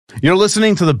You're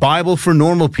listening to the Bible for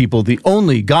Normal People, the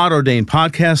only God-ordained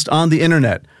podcast on the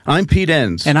internet. I'm Pete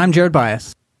Enns. And I'm Jared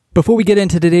Bias. Before we get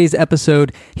into today's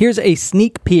episode, here's a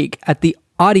sneak peek at the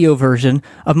audio version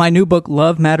of my new book,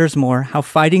 Love Matters More, How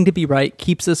Fighting to Be Right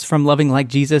Keeps Us from Loving Like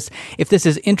Jesus. If this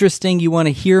is interesting, you want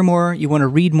to hear more, you want to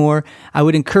read more, I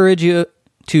would encourage you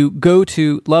to go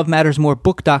to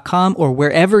lovemattersmorebook.com or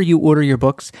wherever you order your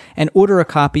books and order a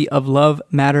copy of Love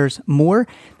Matters More.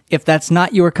 If that's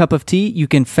not your cup of tea, you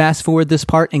can fast forward this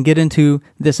part and get into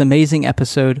this amazing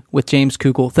episode with James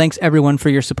Kugel. Thanks everyone for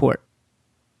your support.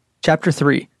 Chapter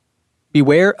 3.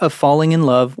 Beware of falling in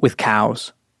love with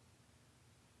cows.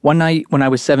 One night when I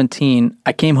was 17,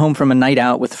 I came home from a night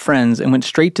out with friends and went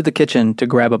straight to the kitchen to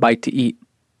grab a bite to eat.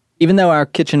 Even though our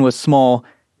kitchen was small,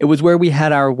 it was where we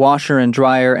had our washer and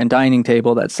dryer and dining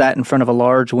table that sat in front of a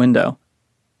large window.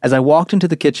 As I walked into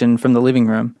the kitchen from the living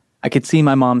room, I could see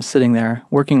my mom sitting there,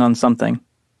 working on something.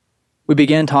 We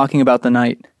began talking about the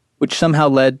night, which somehow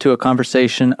led to a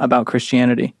conversation about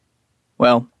Christianity.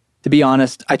 Well, to be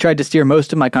honest, I tried to steer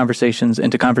most of my conversations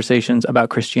into conversations about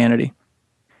Christianity.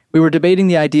 We were debating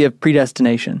the idea of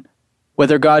predestination,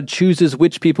 whether God chooses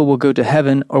which people will go to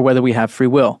heaven or whether we have free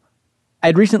will. I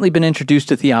had recently been introduced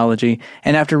to theology,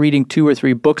 and after reading 2 or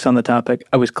 3 books on the topic,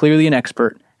 I was clearly an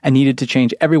expert and needed to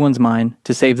change everyone's mind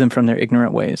to save them from their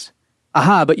ignorant ways.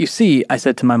 Aha, but you see, I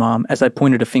said to my mom as I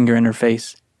pointed a finger in her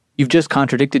face, you've just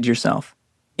contradicted yourself.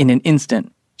 In an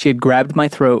instant, she had grabbed my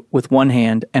throat with one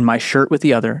hand and my shirt with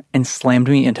the other and slammed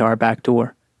me into our back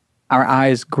door. Our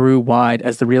eyes grew wide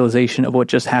as the realization of what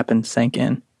just happened sank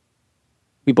in.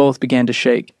 We both began to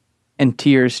shake, and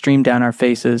tears streamed down our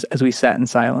faces as we sat in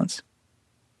silence.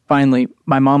 Finally,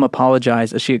 my mom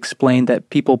apologized as she explained that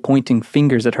people pointing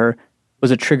fingers at her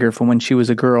was a trigger from when she was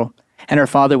a girl, and her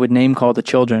father would name-call the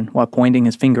children while pointing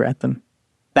his finger at them.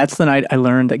 That's the night I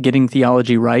learned that getting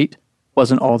theology right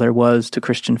wasn't all there was to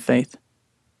Christian faith.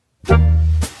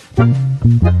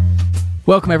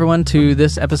 Welcome, everyone, to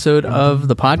this episode of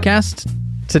the podcast.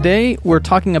 Today, we're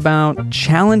talking about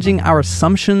challenging our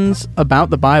assumptions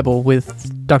about the Bible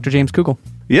with Dr. James Kugel.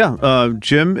 Yeah,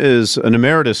 Jim is an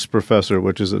emeritus professor,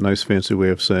 which is a nice fancy way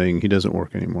of saying he doesn't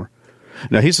work anymore.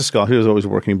 Now, he's a scholar. He was always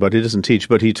working, but he doesn't teach.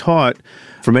 But he taught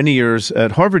for many years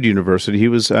at Harvard University. He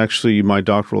was actually my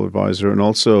doctoral advisor, and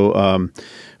also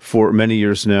for many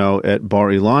years now at Bar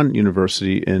Ilan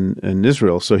University in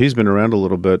Israel. So he's been around a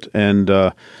little bit. And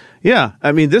yeah,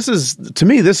 I mean, this is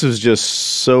just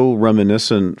so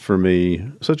reminiscent for me,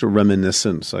 such a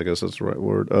reminiscence, I guess that's the right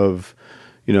word, of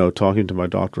talking to my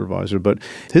doctoral advisor. But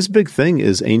his big thing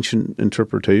is ancient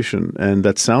interpretation, and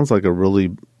that sounds like a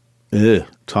really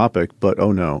topic, but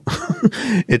oh no,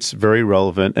 it's very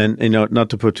relevant. And not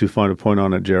to put too fine a point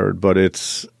on it, Jared, but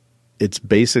it's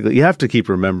basically, you have to keep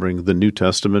remembering the New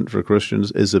Testament for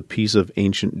Christians is a piece of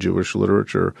ancient Jewish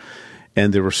literature,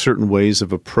 and there are certain ways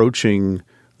of approaching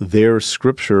their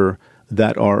scripture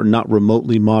that are not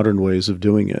remotely modern ways of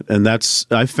doing it. And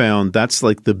I found that's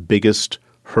like the biggest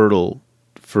hurdle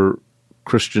for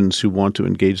Christians who want to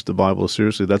engage the Bible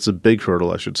seriously. That's a big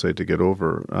hurdle, I should say, to get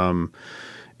over.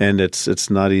 And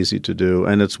it's not easy to do,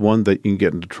 and it's one that you can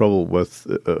get into trouble with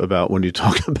about when you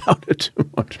talk about it too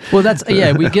much. Well,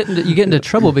 you get into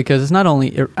trouble because it's not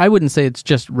only, I wouldn't say it's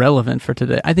just relevant for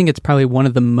today. I think it's probably one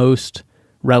of the most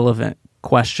relevant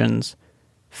questions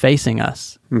facing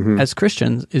us as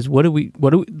Christians is what do we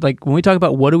like when we talk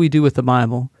about what do we do with the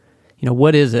Bible?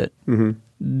 What is it? Mm-hmm.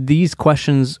 These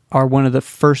questions are one of the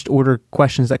first order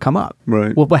questions that come up.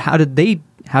 Right. Well, but how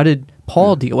did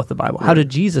Paul deal with the Bible? How did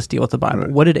Jesus deal with the Bible?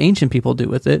 Right. What did ancient people do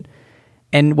with it?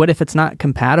 And what if it's not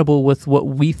compatible with what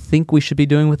we think we should be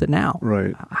doing with it now?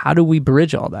 Right. How do we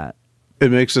bridge all that?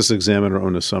 It makes us examine our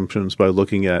own assumptions by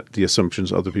looking at the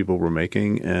assumptions other people were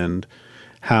making and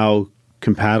how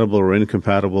compatible or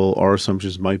incompatible our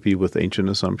assumptions might be with ancient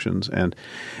assumptions. And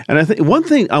I think one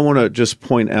thing I want to just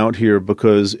point out here,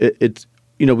 because it's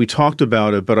we talked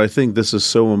about it, but I think this is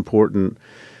so important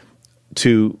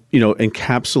to,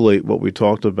 encapsulate what we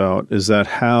talked about, is that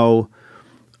how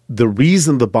the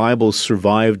reason the Bible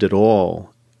survived at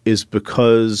all is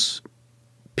because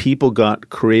people got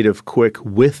creative quick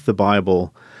with the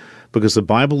Bible, because the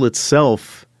Bible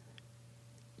itself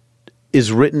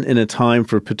is written in a time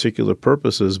for particular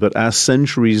purposes. But as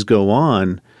centuries go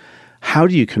on, how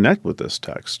do you connect with this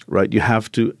text, right? You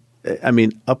have to,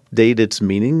 update its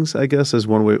meanings, I guess, is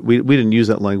one way. We didn't use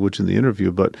that language in the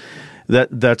interview, but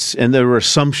that's and there were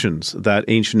assumptions that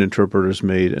ancient interpreters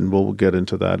made, and we'll get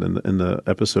into that in the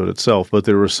episode itself. But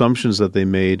there were assumptions that they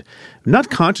made,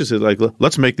 not consciously, like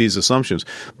let's make these assumptions,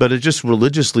 but it's just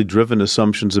religiously driven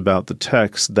assumptions about the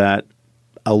text that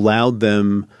allowed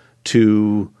them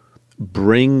to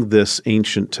bring this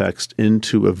ancient text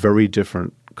into a very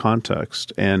different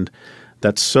context. And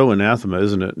that's so anathema,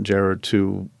 isn't it, Jared,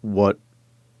 to what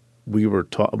we were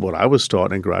taught, what I was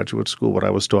taught in graduate school, what I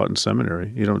was taught in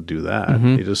seminary. You don't do that.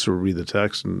 Mm-hmm. You just sort of read the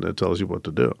text and it tells you what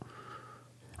to do.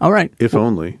 All right. If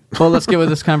only. Well, let's get with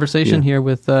this conversation here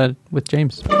with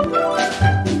James.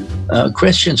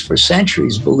 Christians for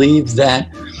centuries believed that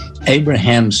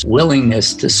Abraham's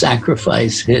willingness to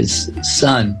sacrifice his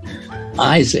son,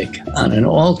 Isaac, on an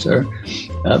altar,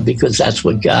 because that's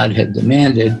what God had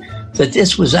demanded, that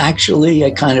this was actually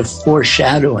a kind of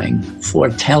foreshadowing,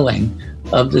 foretelling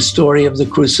of the story of the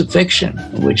crucifixion,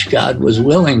 in which God was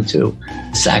willing to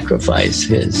sacrifice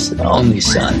his only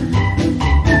son.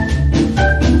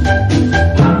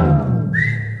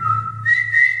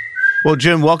 Well,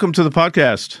 Jim, welcome to the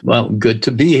podcast. Well, good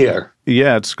to be here.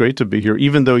 Yeah, it's great to be here,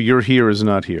 even though you're here is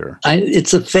not here.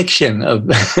 It's a fiction of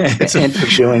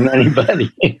interviewing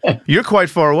anybody. You're quite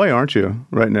far away, aren't you,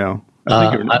 right now?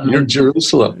 I'm in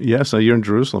Jerusalem. Yes, you're in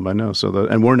Jerusalem, I know.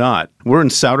 And we're not. We're in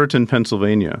Souderton,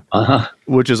 Pennsylvania,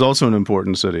 which is also an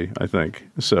important city, I think.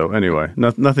 So anyway,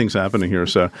 nothing's happening here.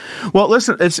 So, well,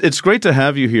 listen, it's great to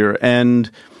have you here. And,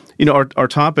 our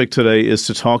topic today is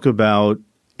to talk about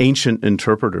ancient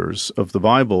interpreters of the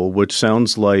Bible, which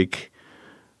sounds like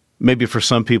maybe for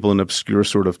some people an obscure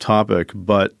sort of topic,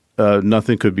 but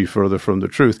nothing could be further from the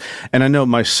truth. And I know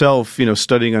myself,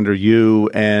 studying under you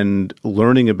and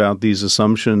learning about these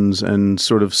assumptions and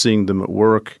sort of seeing them at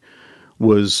work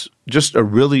was just a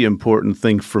really important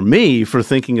thing for me for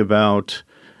thinking about,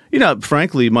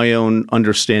 frankly, my own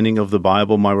understanding of the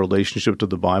Bible, my relationship to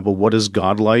the Bible. What is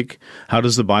God like? How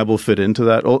does the Bible fit into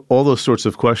that? All those sorts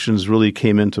of questions really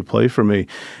came into play for me.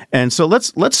 And so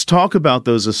let's talk about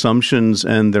those assumptions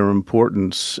and their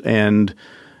importance. And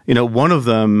one of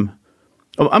them,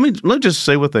 let's just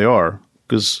say what they are,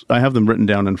 because I have them written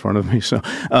down in front of me. So,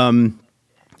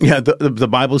 the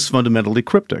Bible is fundamentally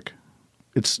cryptic.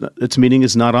 Its meaning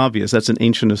is not obvious. That's an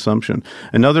ancient assumption.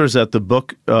 Another is that the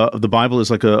book of the Bible is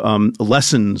like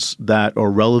lessons that are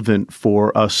relevant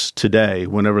for us today,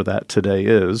 whenever that today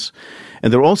is.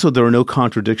 And there are no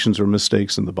contradictions or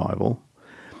mistakes in the Bible.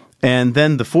 And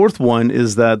then the fourth one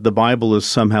is that the Bible is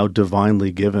somehow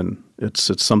divinely given. It's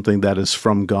something that is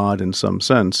from God in some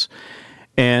sense.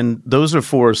 And those are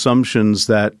four assumptions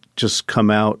that just come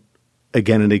out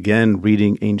again and again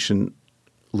reading ancient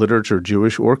literature,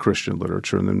 Jewish or Christian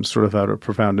literature, and then sort of had a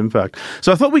profound impact.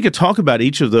 So I thought we could talk about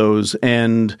each of those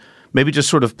and maybe just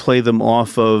sort of play them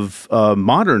off of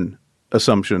modern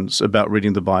assumptions about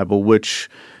reading the Bible, which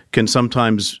can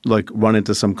sometimes run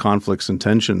into some conflicts and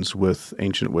tensions with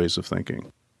ancient ways of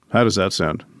thinking. How does that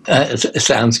sound? It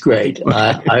sounds great.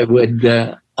 I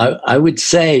would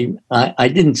say I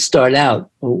didn't start out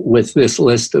with this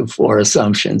list of four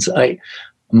assumptions.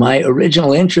 My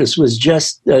original interest was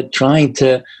just trying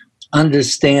to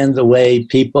understand the way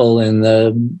people in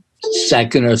the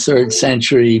 2nd or 3rd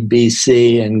century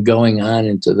BC and going on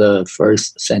into the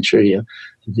 1st century of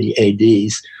the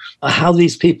ADs, how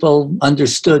these people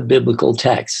understood biblical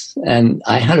texts. And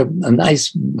I had a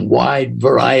nice wide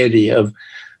variety of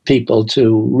people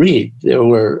to read. There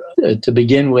were, to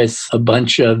begin with, a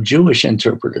bunch of Jewish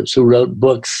interpreters who wrote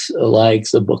books like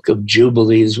the Book of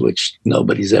Jubilees, which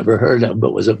nobody's ever heard of,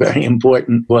 but was a very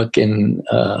important book in,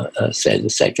 say, the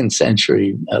 2nd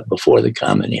century before the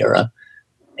Common Era.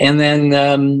 And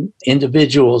then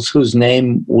individuals whose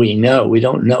name we know. We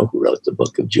don't know who wrote the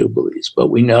Book of Jubilees, but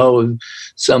we know of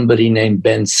somebody named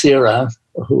Ben Sira,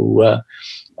 who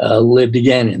lived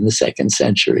again in the 2nd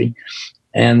century.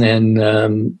 And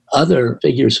then other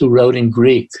figures who wrote in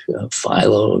Greek,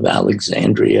 Philo of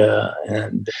Alexandria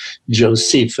and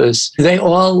Josephus. They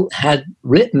all had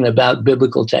written about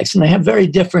biblical texts, and they have very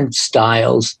different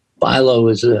styles. Philo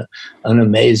is an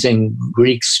amazing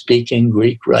Greek-speaking,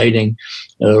 Greek-writing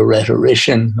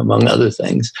rhetorician, among other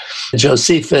things.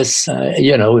 Josephus,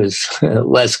 is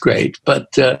less great, but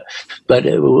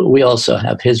we also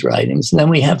have his writings. And then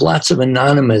we have lots of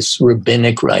anonymous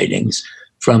rabbinic writings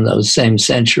from those same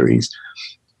centuries.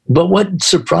 But what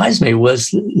surprised me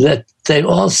was that they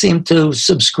all seemed to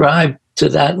subscribe to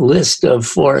that list of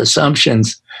four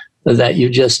assumptions that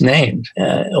you just named,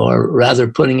 or rather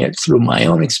putting it through my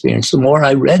own experience. The more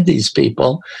I read these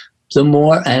people, the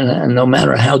more, and no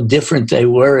matter how different they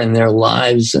were in their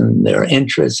lives and their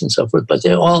interests and so forth, but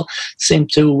they all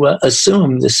seemed to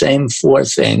assume the same four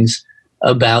things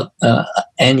about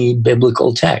any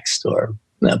biblical text or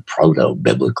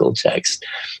proto-biblical text.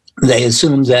 they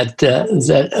assumed that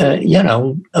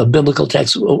a biblical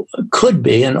text could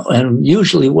be and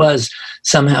usually was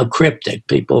somehow cryptic.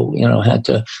 People had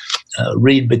to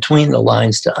read between the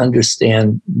lines to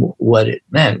understand what it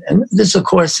meant. And this, of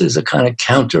course, is a kind of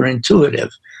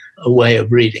counterintuitive way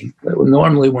of reading.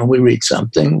 Normally, when we read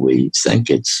something, we think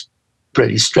it's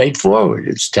pretty straightforward.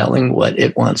 It's telling what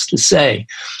it wants to say.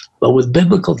 But with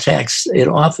biblical texts, it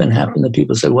often happens that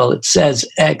people say, well, it says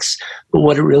X, but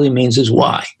what it really means is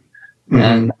Y. Mm-hmm.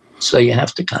 And so you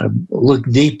have to kind of look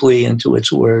deeply into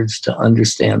its words to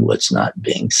understand what's not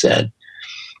being said.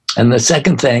 And the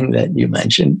second thing that you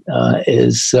mentioned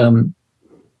is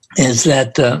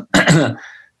that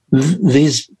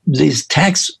these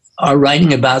texts are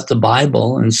writing about the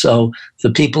Bible, and so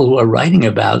the people who are writing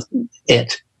about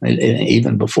it,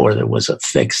 even before there was a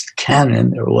fixed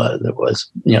canon, there was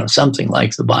something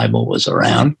like the Bible was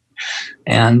around,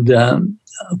 and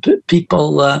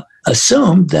people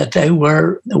assumed that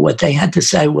what they had to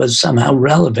say was somehow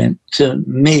relevant to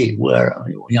me,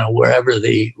 wherever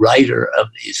the writer of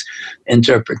these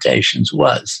interpretations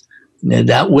was.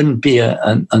 That wouldn't be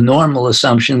a normal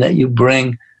assumption that you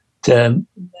bring to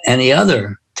any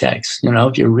other text.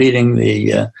 If you're reading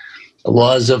the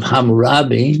Laws of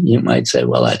Hammurabi, you might say,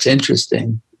 well, that's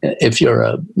interesting. If you're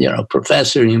a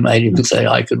professor, you might even say,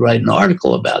 I could write an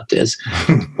article about this.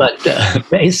 But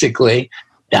basically,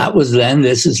 that was then,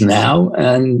 this is now,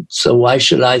 and so why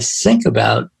should I think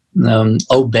about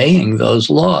obeying those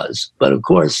laws? But of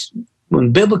course,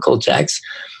 in biblical texts,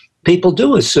 people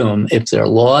do assume if they're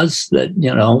laws that,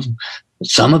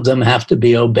 some of them have to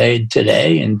be obeyed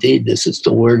today. Indeed, this is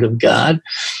the word of God.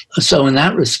 So in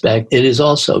that respect, it is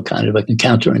also kind of a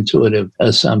counterintuitive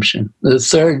assumption. The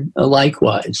third,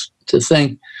 likewise, to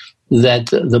think that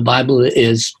the Bible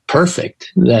is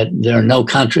perfect, that there are no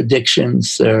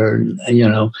contradictions, there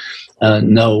are,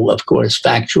 no, of course,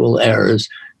 factual errors.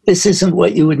 This isn't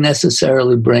what you would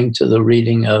necessarily bring to the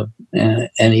reading of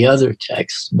any other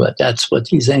text, but that's what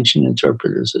these ancient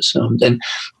interpreters assumed. And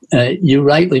you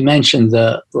rightly mentioned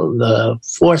the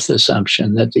fourth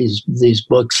assumption, that these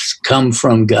books come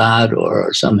from God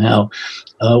or somehow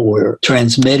were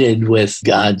transmitted with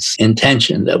God's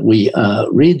intention that we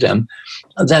read them.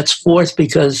 That's fourth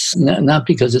not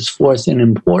because it's fourth in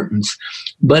importance,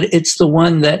 but it's the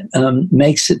one that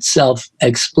makes itself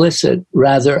explicit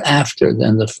rather after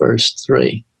than the first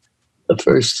three. The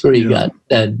first three got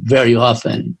said very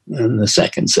often in the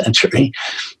 2nd century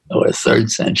or 3rd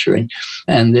century,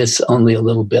 and this only a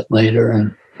little bit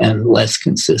later and less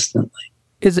consistently.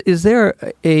 Is there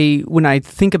when I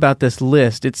think about this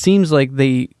list, it seems like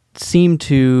they seem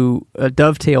to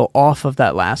dovetail off of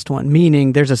that last one,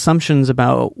 meaning there's assumptions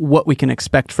about what we can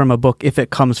expect from a book if it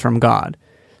comes from God.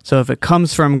 So if it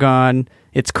comes from God,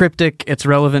 it's cryptic, it's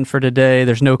relevant for today,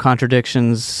 there's no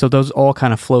contradictions, so those all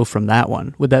kind of flow from that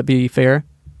one. Would that be fair?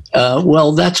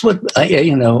 Well, that's what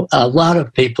a lot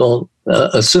of people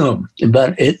assume,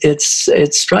 but it's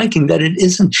striking that it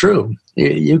isn't true.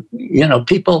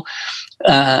 People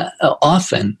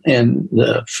often in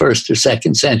the 1st or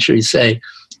 2nd century say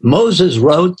Moses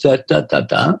wrote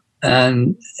da.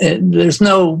 And there's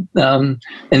no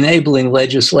enabling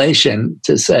legislation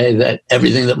to say that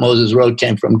everything that Moses wrote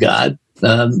came from God.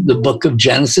 The book of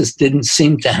Genesis didn't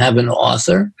seem to have an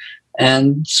author.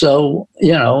 And so,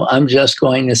 I'm just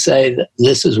going to say that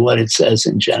this is what it says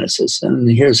in Genesis, and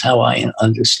here's how I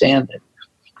understand it.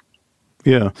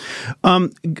 Yeah.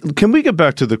 Can we get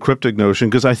back to the cryptic notion?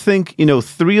 Because I think,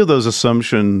 3 of those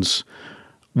assumptions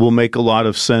will make a lot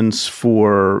of sense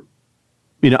for...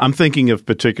 I'm thinking of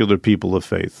particular people of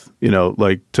faith,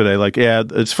 like today,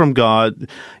 it's from God.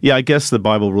 Yeah, I guess the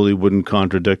Bible really wouldn't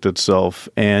contradict itself.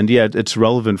 And yeah, it's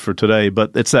relevant for today,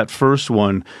 but it's that first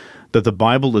one that the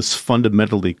Bible is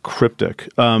fundamentally cryptic,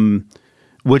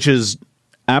 which is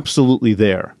absolutely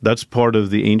there. That's part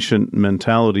of the ancient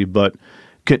mentality. But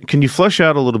can you flesh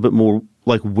out a little bit more,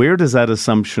 like where does that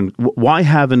assumption, why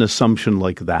have an assumption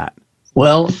like that?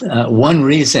 Well, one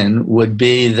reason would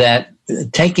be that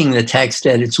taking the text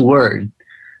at its word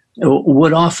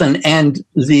would often end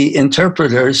the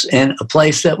interpreters in a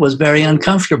place that was very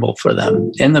uncomfortable for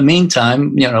them. In the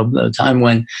meantime, the time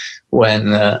when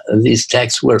these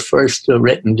texts were first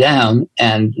written down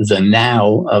and the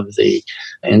now of the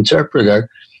interpreter,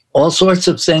 all sorts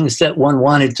of things that one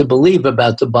wanted to believe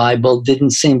about the Bible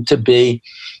didn't seem to be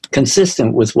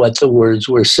consistent with what the words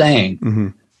were saying. Mm-hmm.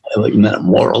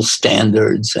 Moral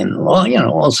standards and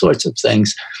all sorts of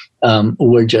things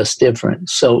were just different.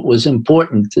 So it was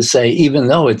important to say, even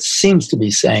though it seems to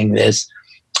be saying this,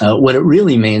 what it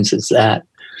really means is that.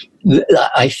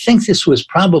 I think this was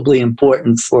probably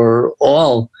important for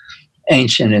all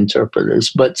ancient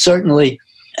interpreters. But certainly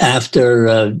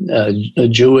after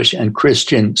Jewish and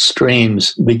Christian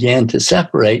streams began to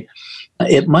separate,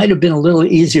 it might have been a little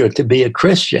easier to be a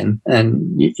Christian.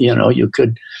 And, you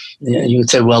could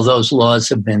say, well, those laws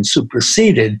have been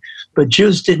superseded. But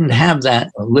Jews didn't have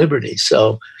that liberty.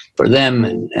 So for them,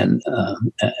 and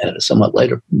at a somewhat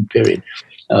later period,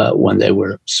 when they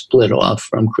were split off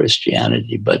from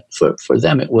Christianity. But for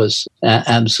them, it was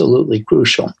absolutely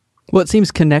crucial. Well, it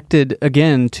seems connected,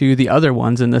 again, to the other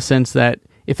ones in the sense that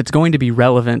if it's going to be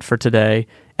relevant for today,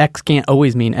 X can't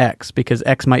always mean X because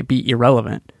X might be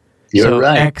irrelevant. You're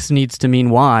right. X needs to mean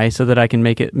Y so that I can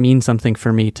make it mean something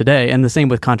for me today. And the same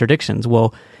with contradictions.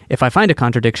 Well, if I find a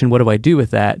contradiction, what do I do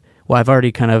with that? Well, I've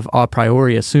already kind of a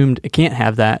priori assumed it can't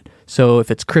have that. So if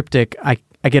it's cryptic, I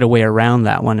get a way around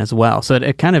that one as well. So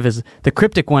it kind of is, the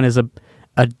cryptic one is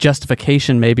a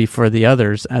justification maybe for the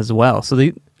others as well.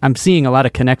 So I'm seeing a lot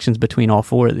of connections between all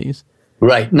four of these.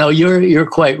 Right. No, you're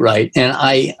quite right. And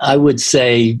I would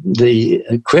say the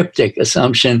cryptic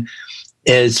assumption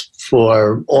is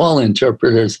for all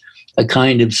interpreters a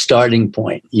kind of starting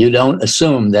point. You don't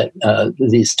assume that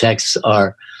these texts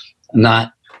are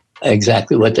not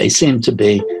exactly what they seem to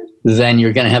be, then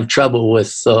you're going to have trouble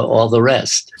with all the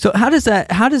rest. So how does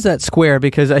that square?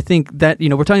 Because I think that,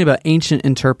 we're talking about ancient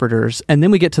interpreters, and then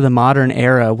we get to the modern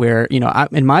era where,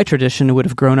 in my tradition, I would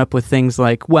have grown up with things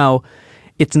like, well,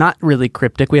 it's not really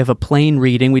cryptic. We have a plain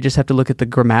reading. We just have to look at the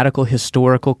grammatical,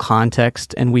 historical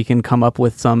context, and we can come up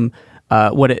with some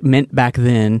what it meant back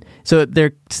then. So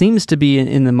there seems to be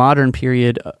in the modern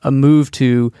period a move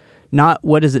to not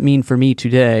what does it mean for me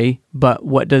today, but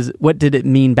what did it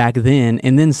mean back then?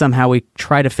 And then somehow we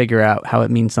try to figure out how it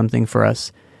means something for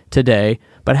us today.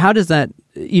 But how does that,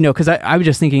 because I was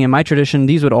just thinking in my tradition,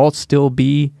 these would all still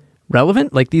be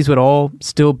relevant. Like these would all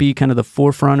still be kind of the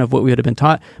forefront of what we would have been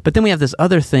taught. But then we have this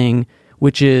other thing,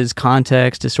 which is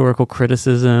context, historical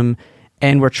criticism,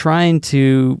 and we're trying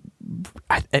to,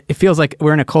 it feels like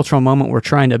we're in a cultural moment. We're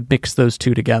trying to mix those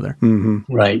two together.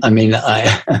 Mm-hmm. Right. I mean,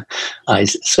 I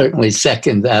certainly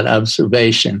second that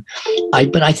observation.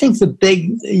 But I think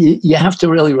you have to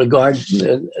really regard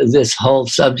this whole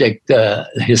subject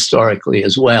historically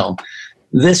as well.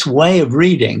 This way of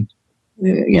reading,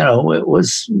 it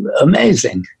was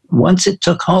amazing. Once it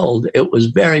took hold, it was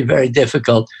very, very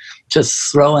difficult to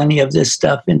throw any of this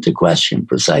stuff into question,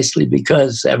 precisely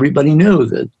because everybody knew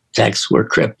that texts were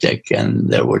cryptic and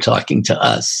they were talking to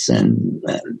us and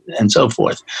so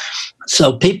forth.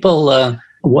 So people,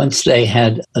 once they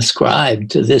had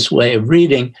ascribed to this way of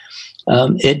reading,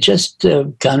 it just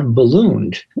kind of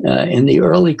ballooned. In the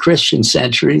early Christian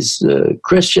centuries, the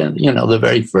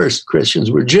very first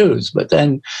Christians were Jews, but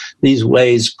then these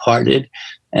ways parted,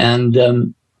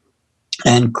 and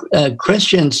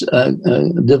Christians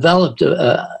developed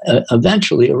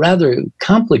eventually a rather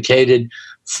complicated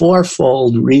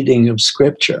fourfold reading of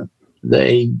Scripture.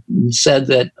 They said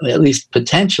that, at least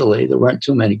potentially, there weren't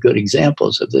too many good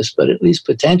examples of this, but at least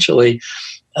potentially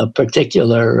a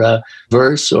particular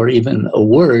verse or even a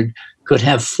word could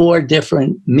have four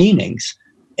different meanings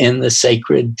in the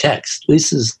sacred text.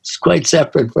 This is quite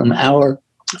separate from our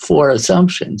four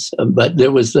assumptions, but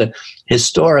there was the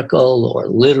historical or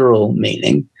literal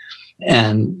meaning,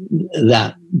 and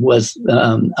that was,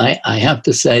 I have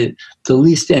to say, the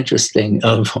least interesting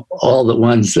of all the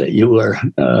ones that you were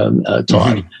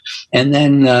taught. Mm-hmm. And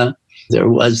then there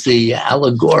was the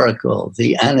allegorical,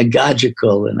 the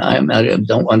anagogical, and I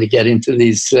don't want to get into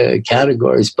these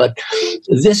categories, but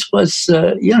this was,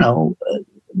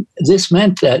 this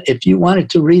meant that if you wanted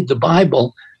to read the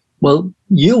Bible, well,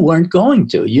 you weren't going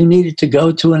to. You needed to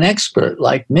go to an expert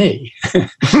like me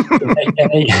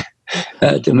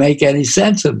to make any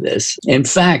sense of this. In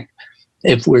fact,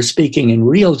 if we're speaking in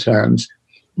real terms,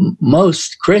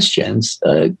 most Christians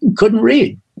couldn't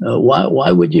read.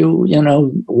 Why would you,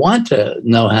 want to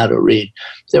know how to read?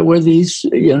 There were these,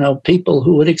 people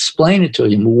who would explain it to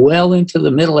you. Well into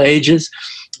the Middle Ages,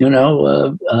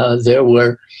 there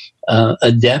were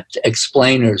adept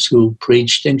explainers who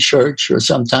preached in church or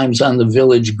sometimes on the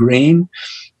village green,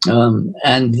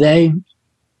 and they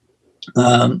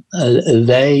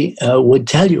would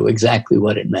tell you exactly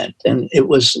what it meant. And it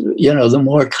was, the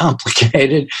more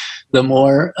complicated, the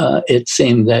more it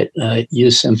seemed that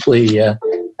you simply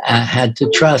had to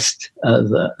trust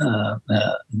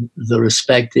the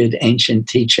respected ancient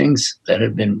teachings that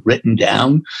had been written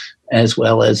down, as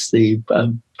well as the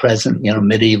present,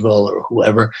 medieval or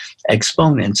whoever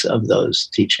exponents of those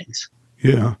teachings.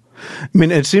 Yeah. I mean,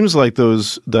 it seems like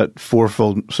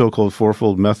that so-called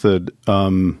fourfold method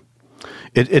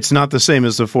It's not the same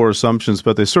as the four assumptions,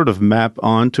 but they sort of map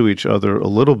onto each other a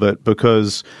little bit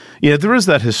because, there is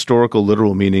that historical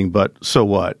literal meaning, but so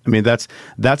what? I mean,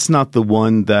 that's not the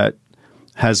one that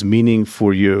has meaning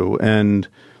for you. And,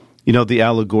 the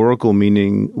allegorical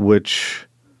meaning, which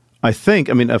I think,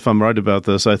 if I'm right about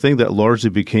this, I think that largely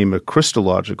became a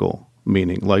Christological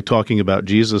meaning, like talking about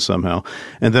Jesus somehow,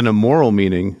 and then a moral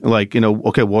meaning, like,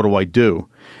 okay, what do I do?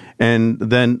 And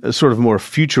then sort of more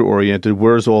future-oriented,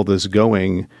 where's all this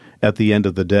going at the end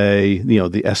of the day, the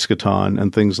eschaton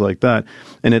and things like that.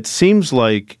 And it seems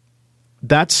like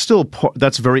that's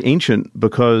very ancient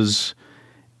because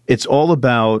it's all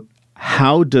about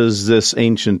how does this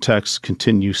ancient text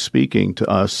continue speaking to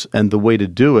us? And the way to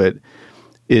do it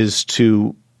is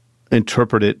to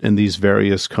interpret it in these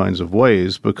various kinds of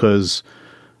ways because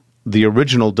the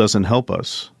original doesn't help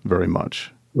us very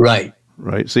much. Right.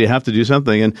 Right. So you have to do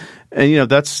something. And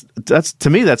that's to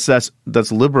me,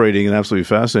 that's liberating and absolutely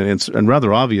fascinating and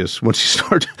rather obvious once you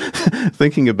start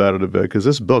thinking about it a bit, because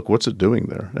this book, what's it doing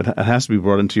there? It has to be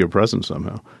brought into your presence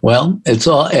somehow. Well, it's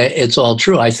all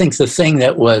true. I think the thing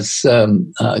that was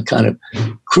kind of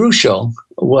crucial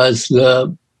was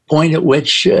the point at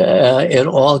which it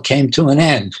all came to an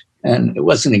end. And it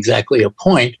wasn't exactly a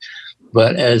point,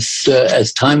 but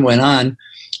as time went on,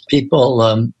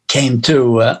 people came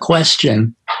to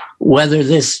question whether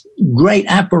this great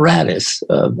apparatus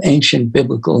of ancient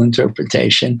biblical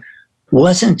interpretation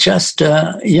wasn't just,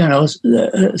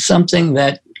 something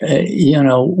that,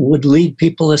 would lead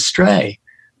people astray.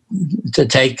 To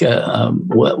take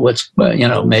what's,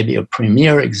 maybe a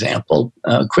premier example,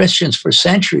 Christians for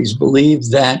centuries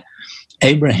believed that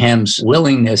Abraham's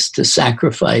willingness to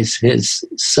sacrifice his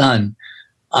son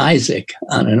Isaac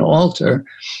on an altar,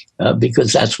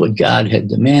 because that's what God had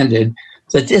demanded,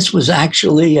 that this was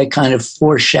actually a kind of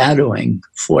foretelling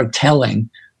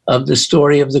of the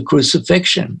story of the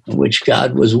crucifixion, in which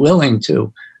God was willing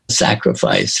to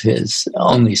sacrifice his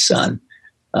only son.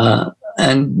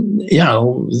 And,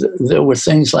 there were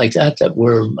things like that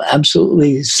were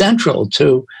absolutely central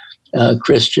to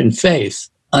Christian faith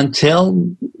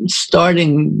until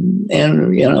starting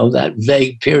in, that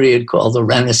vague period called the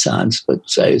Renaissance, but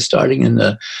say starting in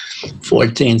the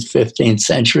 14th, 15th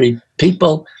century,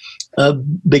 people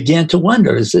began to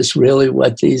wonder, is this really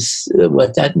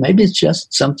maybe it's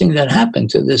just something that happened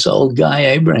to this old guy,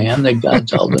 Abraham, that God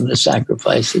told him to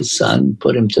sacrifice his son,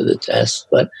 put him to the test,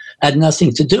 but had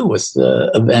nothing to do with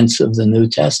the events of the New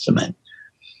Testament.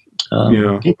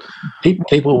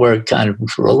 People were kind of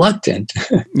reluctant.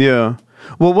 Yeah.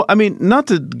 Well, not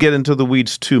to get into the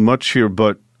weeds too much here,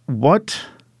 but what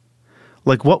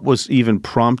was even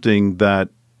prompting that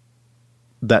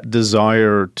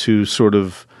desire to sort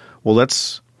of,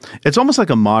 it's almost like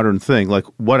a modern thing, like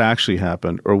what actually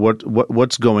happened or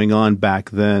what's going on back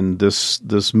then,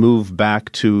 this move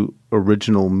back to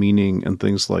original meaning and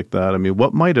things like that.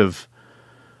 What might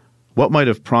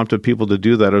have prompted people to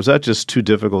do that, or is that just too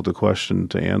difficult a question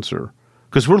to answer?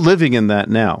 Because we're living in that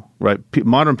now, right?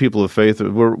 Modern people of faith,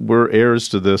 we're heirs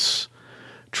to this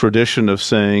tradition of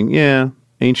saying, yeah,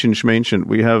 ancient schmancient.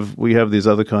 We have these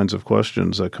other kinds of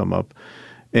questions that come up.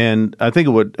 And I think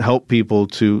it would help people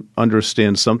to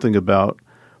understand something about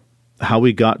how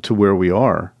we got to where we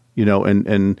are,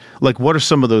 and like what are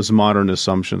some of those modern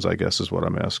assumptions, I guess is what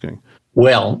I'm asking.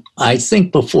 Well, I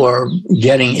think before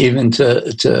getting even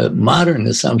to modern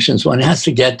assumptions, one has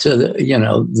to get to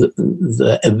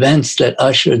the events that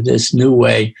ushered this new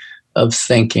way of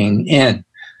thinking in.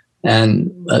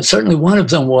 And certainly one of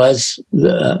them was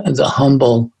the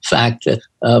humble fact that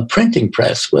a printing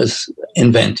press was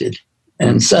invented.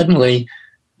 And suddenly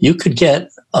you could get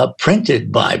a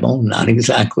printed Bible, not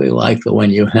exactly like the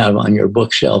one you have on your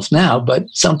bookshelf now, but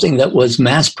something that was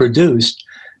mass-produced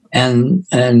and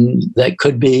that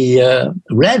could be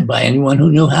read by anyone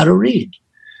who knew how to read.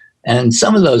 And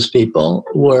some of those people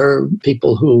were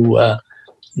people who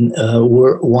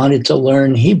wanted to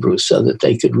learn Hebrew so that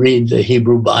they could read the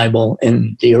Hebrew Bible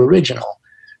in the original.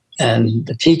 And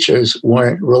the teachers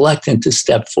weren't reluctant to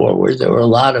step forward. There were a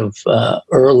lot of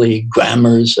early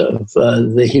grammars of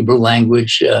the Hebrew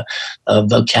language,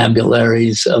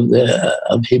 vocabularies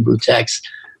of Hebrew texts.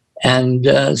 And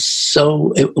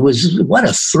so it was, what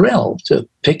a thrill to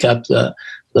pick up the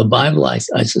Bible. I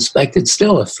suspect it's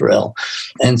still a thrill.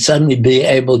 And suddenly be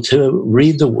able to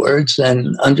read the words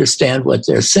and understand what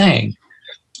they're saying.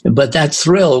 But that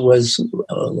thrill was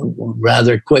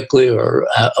rather quickly or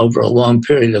over a long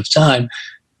period of time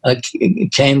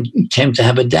came to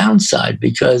have a downside,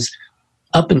 because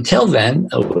up until then,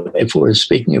 if we're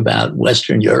speaking about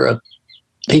Western Europe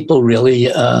people really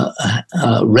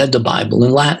read the Bible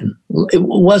in Latin. It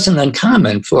wasn't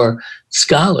uncommon for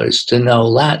scholars to know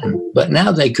Latin, but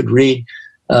now they could read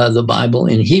the Bible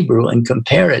in Hebrew and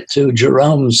compare it to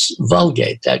Jerome's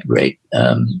Vulgate, that great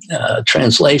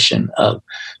translation of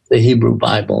the Hebrew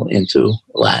Bible into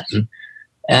Latin.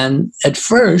 And at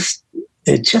first,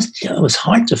 it just it was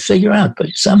hard to figure out, but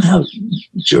somehow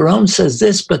Jerome says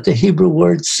this, but the Hebrew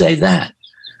words say that.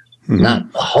 Mm-hmm. Not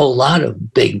a whole lot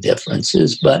of big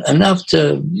differences, but enough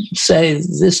to say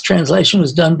this translation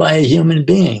was done by a human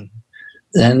being.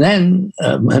 And then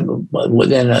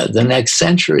within the next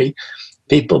century,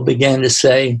 people began to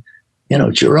say,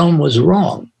 Jerome was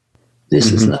wrong. This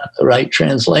mm-hmm. is not the right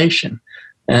translation.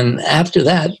 And after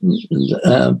that,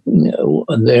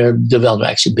 there developed,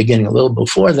 actually beginning a little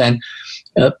before then,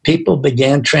 people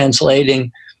began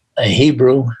translating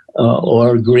Hebrew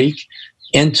or Greek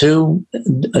into,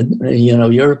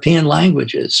 European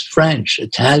languages, French,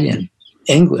 Italian,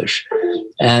 English.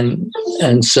 And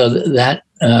so that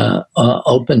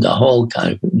opened a whole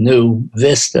kind of new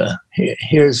vista.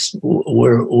 Here's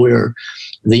where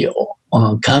the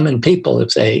common people,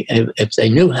 if they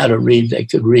knew how to read, they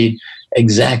could read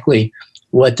exactly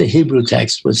what the Hebrew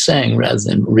text was saying rather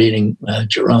than reading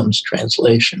Jerome's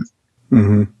translation.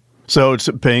 Mm-hmm. So it's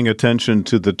paying attention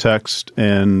to the text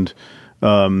and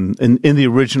in the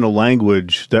original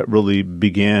language that really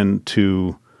began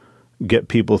to get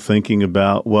people thinking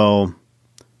about, well,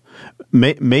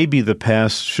 maybe the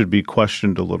past should be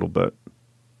questioned a little bit.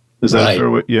 Is that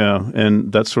fair? Yeah,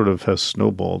 and that sort of has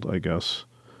snowballed, I guess,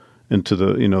 into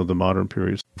the the modern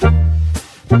periods.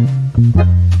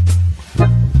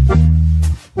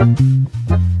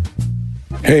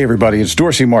 Hey everybody, it's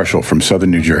Dorsey Marshall from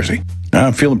Southern New Jersey.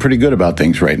 I'm feeling pretty good about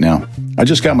things right now. I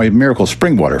just got my miracle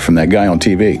spring water from that guy on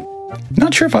TV.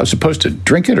 Not sure if I was supposed to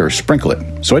drink it or sprinkle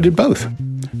it, so I did both.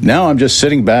 Now I'm just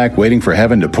sitting back waiting for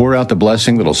heaven to pour out the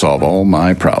blessing that'll solve all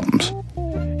my problems.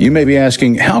 You may be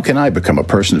asking, how can I become a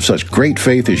person of such great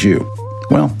faith as you?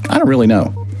 Well, I don't really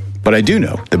know. But I do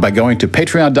know that by going to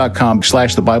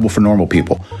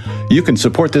patreon.com/thebiblefornormalpeople, you can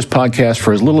support this podcast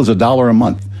for as little as $1 a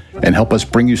month and help us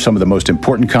bring you some of the most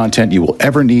important content you will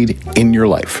ever need in your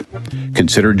life.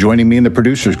 Consider joining me in the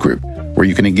producers group, where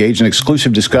you can engage in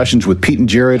exclusive discussions with Pete and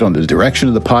Jared on the direction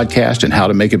of the podcast and how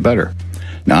to make it better.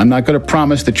 Now, I'm not going to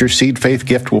promise that your seed faith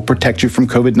gift will protect you from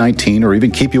COVID-19 or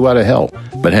even keep you out of hell,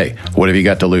 but hey, what have you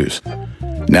got to lose?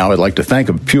 Now, I'd like to thank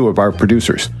a few of our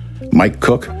producers: Mike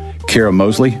Cook, Kara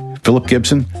Mosley, Philip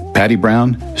Gibson, Patty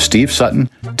Brown, Steve Sutton,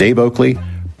 Dave Oakley,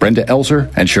 Brenda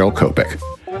Elzer, and Cheryl Kopek.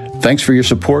 Thanks for your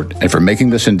support and for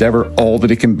making this endeavor all that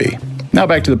it can be. Now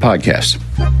back to the podcast.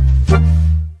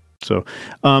 So,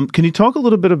 can you talk a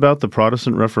little bit about the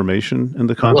Protestant Reformation in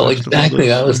the context? Well, exactly.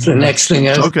 That was the next thing.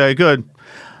 Okay, good.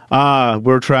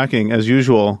 We're tracking as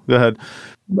usual. Go ahead.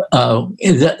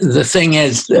 The thing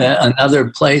is, another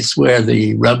place where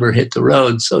the rubber hit the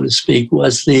road, so to speak,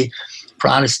 was the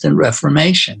Protestant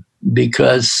Reformation,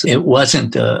 because it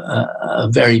wasn't a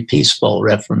very peaceful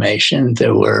Reformation.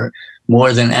 There were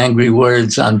more than angry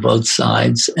words on both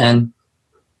sides. And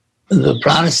the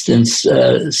Protestants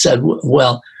said,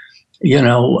 well,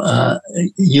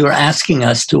 you're asking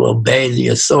us to obey the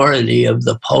authority of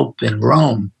the Pope in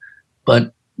Rome,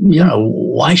 but,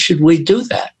 why should we do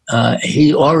that?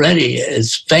 He already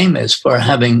is famous for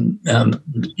having,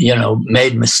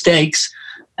 made mistakes.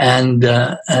 And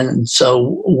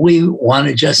so we want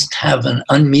to just have an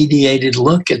unmediated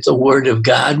look at the Word of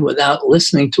God without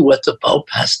listening to what the Pope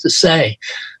has to say.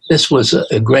 This was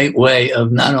a great way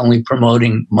of not only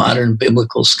promoting modern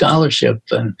biblical scholarship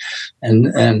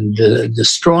and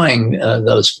destroying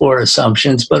those four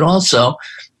assumptions, but also,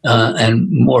 and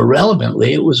more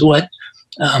relevantly, it was what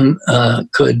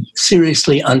could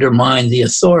seriously undermine the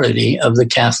authority of the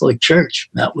Catholic Church.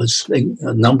 That was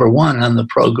number one on the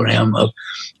program of,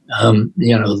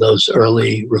 those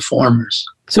early reformers.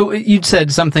 So you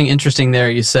said something interesting there.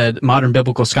 You said modern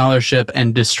biblical scholarship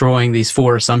and destroying these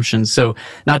four assumptions. So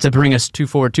not to bring us too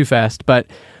forward too fast, but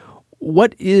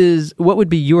what would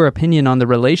be your opinion on the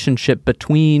relationship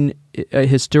between a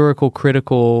historical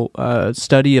critical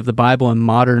study of the Bible and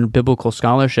modern biblical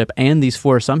scholarship and these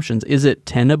four assumptions? Is it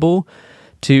tenable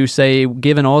to say,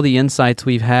 given all the insights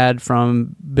we've had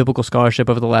from biblical scholarship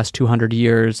over the last 200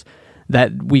 years,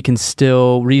 that we can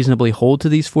still reasonably hold to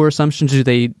these four assumptions? Do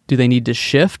they need to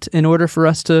shift in order for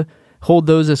us to hold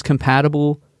those as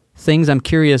compatible things? I'm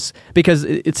curious, because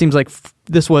it seems like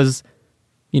this was,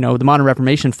 the modern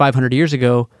Reformation 500 years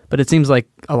ago, but it seems like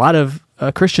a lot of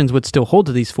Christians would still hold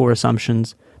to these four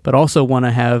assumptions, but also want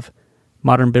to have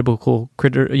modern biblical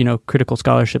critical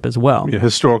scholarship as well. Yeah,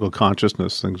 historical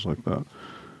consciousness, things like that.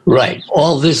 Right.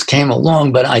 All this came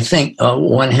along, but I think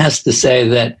one has to say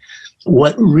that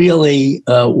what really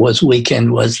was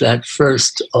weakened was that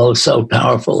first, so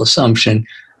powerful assumption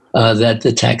that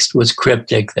the text was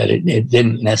cryptic, that it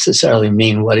didn't necessarily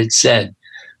mean what it said.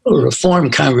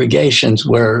 Reformed congregations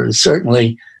were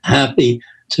certainly happy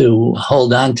to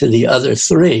hold on to the other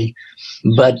three,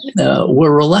 but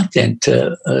were reluctant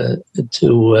to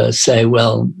say,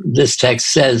 well, this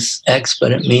text says X,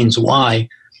 but it means Y.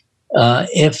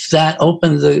 If that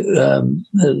opened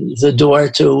the door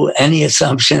to any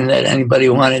assumption that anybody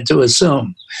wanted to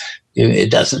assume. It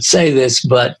doesn't say this,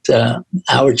 but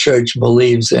our church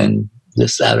believes in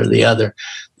this, that, or the other.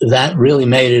 That really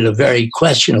made it a very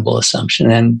questionable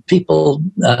assumption. And people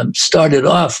started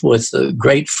off with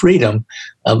great freedom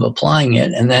of applying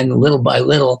it, and then little by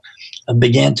little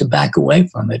began to back away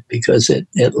from it because it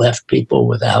left people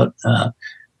without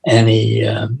any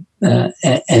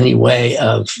way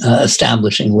of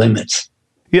establishing limits.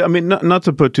 Yeah, I mean, not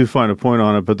to put too fine a point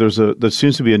on it, but there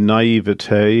seems to be a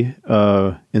naivete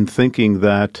in thinking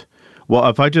that, well,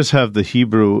 if I just have the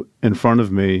Hebrew in front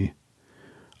of me,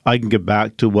 I can get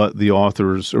back to what the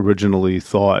authors originally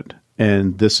thought,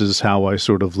 and this is how I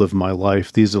sort of live my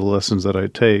life. These are the lessons that I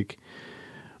take.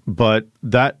 But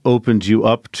that opens you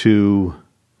up to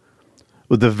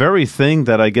the very thing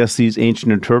that I guess these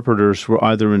ancient interpreters were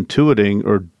either intuiting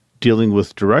or dealing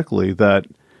with directly, that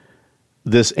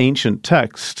this ancient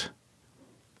text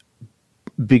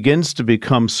begins to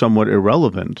become somewhat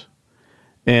irrelevant.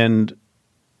 And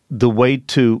the way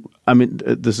to, I mean,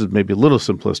 this is maybe a little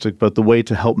simplistic, but the way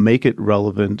to help make it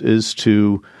relevant is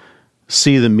to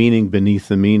see the meaning beneath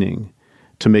the meaning,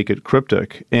 to make it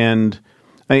cryptic. And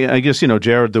I guess,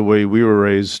 Jared, the way we were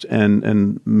raised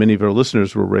and many of our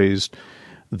listeners were raised,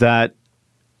 that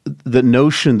the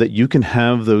notion that you can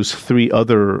have those three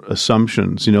other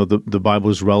assumptions, the Bible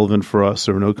is relevant for us,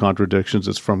 there are no contradictions,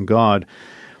 it's from God,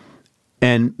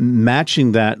 and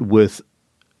matching that with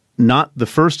not the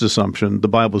first assumption, the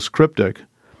Bible's cryptic,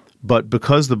 but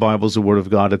because the Bible's the Word of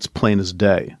God, it's plain as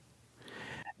day.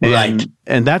 Right.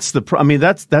 And that's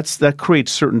that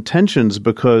creates certain tensions,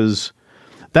 because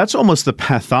that's almost the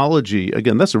pathology.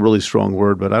 Again, that's a really strong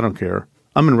word, but I don't care.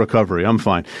 I'm in recovery. I'm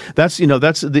fine. That's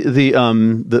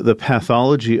the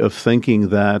pathology of thinking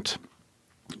that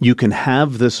you can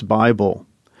have this Bible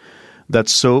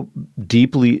that's so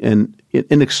deeply and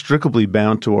inextricably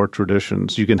bound to our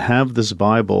traditions. You can have this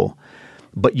Bible,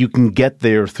 but you can get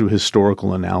there through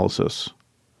historical analysis.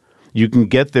 You can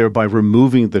get there by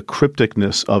removing the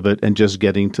crypticness of it and just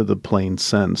getting to the plain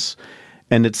sense.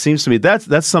 And it seems to me that's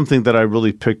something that I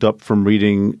really picked up from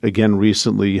reading again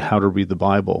recently, How to Read the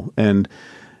Bible, and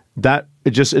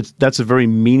that's a very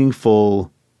meaningful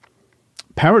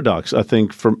paradox, I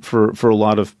think, for a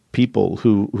lot of people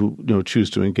who choose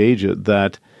to engage it.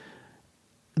 That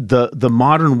the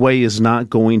modern way is not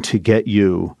going to get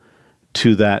you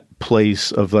to that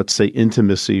place of, let's say,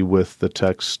 intimacy with the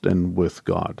text and with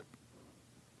God.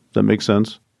 Does that make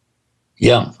sense?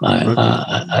 Yeah,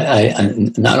 I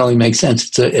not only makes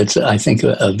sense. It's I think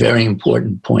a very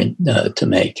important point to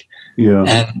make. Yeah,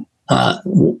 and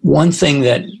one thing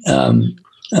that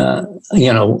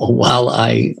while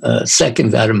I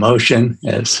second that emotion,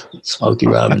 as Smokey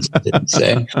Robinson didn't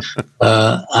say,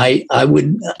 I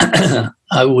would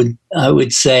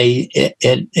say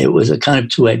it was a kind of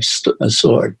two-edged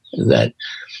sword. That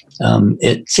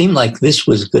it seemed like this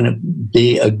was going to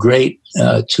be a great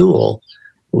tool.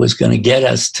 Was going to get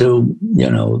us to,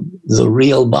 the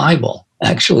real Bible.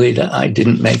 Actually, I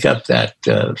didn't make up that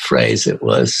phrase. It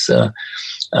was, a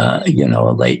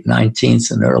late 19th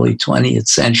and early 20th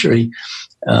century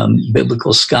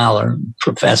biblical scholar,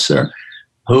 professor,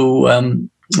 who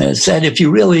said, if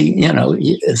you really,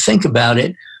 think about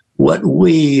it, what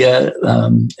we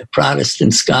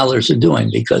Protestant scholars are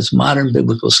doing, because modern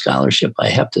biblical scholarship, I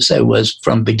have to say, was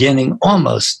from beginning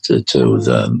almost to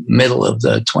the middle of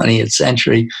the 20th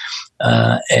century,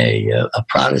 a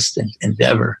Protestant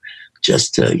endeavor,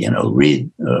 just to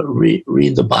read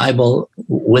the Bible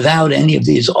without any of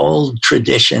these old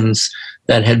traditions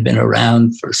that had been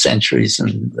around for centuries,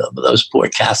 and those poor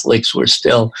Catholics were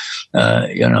still,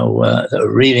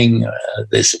 reading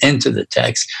this into the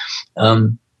text.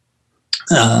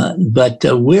 But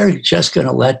we're just going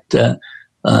to let the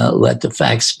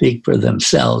facts speak for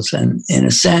themselves. And in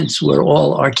a sense, we're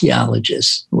all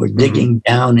archaeologists. We're digging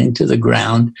down into the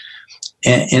ground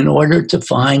in order to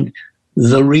find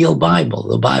the real Bible,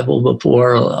 the Bible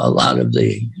before a lot of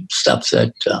the stuff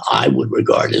that I would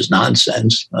regard as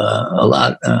nonsense. A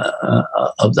lot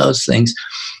of those things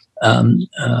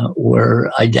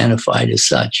were identified as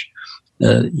such.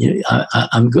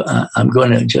 I'm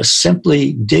going to just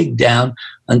simply dig down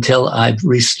until I've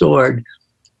restored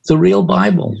the real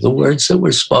Bible, the words that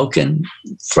were spoken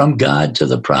from God to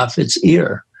the prophet's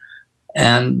ear.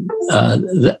 And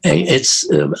it's,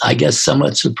 I guess,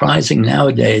 somewhat surprising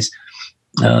nowadays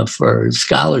for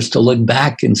scholars to look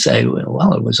back and say,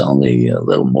 well, it was only a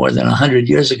little more than 100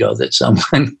 years ago that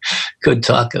someone could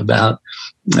talk about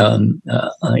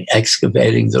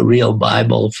excavating the real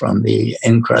Bible from the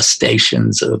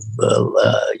incrustations of,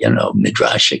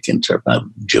 midrashic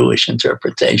Jewish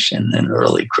interpretation and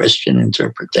early Christian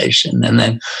interpretation, and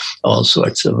then all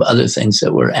sorts of other things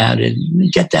that were added.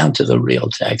 Get down to the real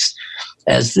text.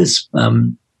 As this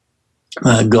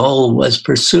goal was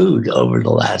pursued over the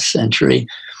last century,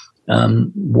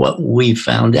 what we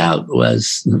found out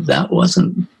was that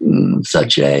wasn't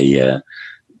such an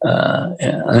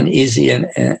easy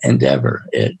endeavor.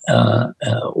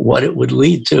 What it would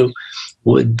lead to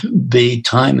would be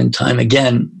time and time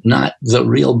again, not the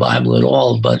real Bible at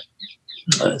all, but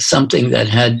something that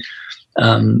had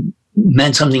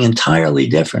meant something entirely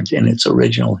different in its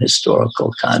original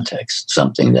historical context,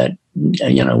 something that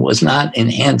was not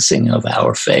enhancing of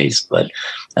our faith, but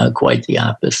quite the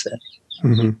opposite.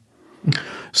 Mm-hmm.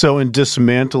 So in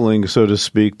dismantling, so to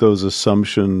speak, those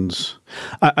assumptions,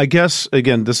 I guess,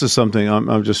 again, this is something,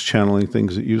 I'm just channeling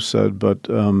things that you said, but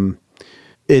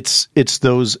it's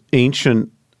those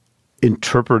ancient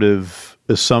interpretive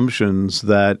assumptions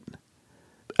that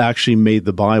actually made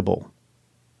the Bible.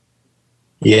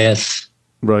 Yes.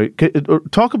 Right.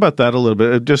 Talk about that a little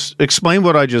bit. Just explain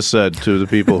what I just said to the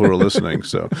people who are listening.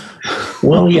 So,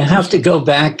 well, you have to go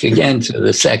back again to the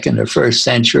 2nd or 1st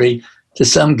century to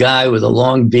some guy with a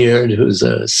long beard who's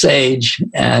a sage,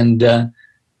 and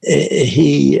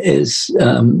he is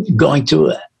going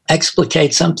to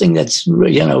explicate something that's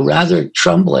rather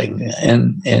troubling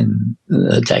in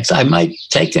the text. I might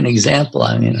take an example.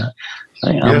 I mean,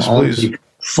 yes, please.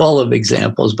 Full of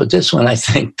examples, but this one I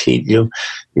think, Pete, you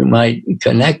might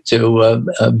connect to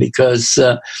because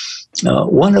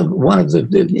one of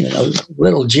the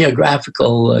little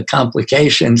geographical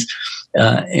complications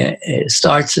it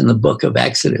starts in the book of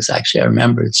Exodus. Actually, I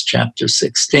remember it's chapter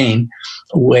 16,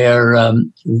 where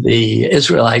the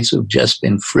Israelites who've just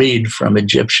been freed from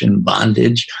Egyptian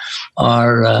bondage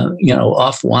are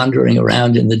off wandering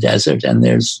around in the desert, and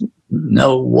there's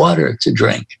no water to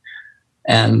drink.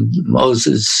 And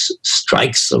Moses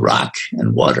strikes the rock,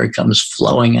 and water comes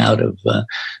flowing out of the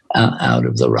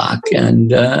rock,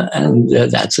 and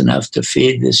that's enough to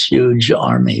feed this huge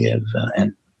army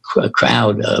and a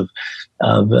crowd of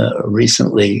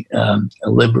recently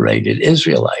liberated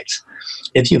Israelites.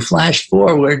 If you flash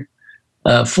forward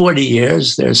 40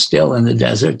 years, they're still in the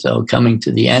desert, though, coming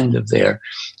to the end of their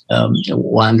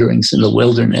wanderings in the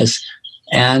wilderness,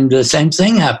 and the same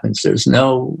thing happens. There's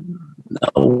no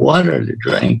water to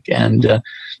drink, and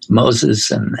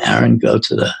Moses and Aaron go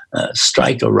to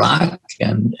strike a rock,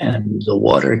 and the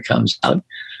water comes out,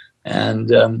 and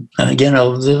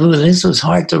this was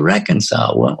hard to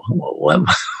reconcile.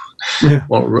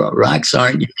 Well, rocks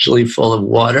aren't usually full of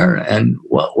water, and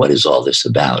what is all this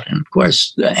about? And of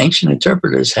course, the ancient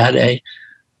interpreters had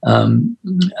an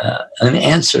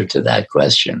answer to that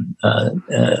question.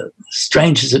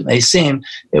 Strange as it may seem,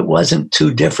 it wasn't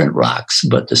two different rocks,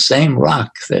 but the same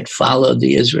rock that followed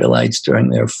the Israelites during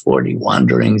their 40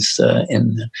 wanderings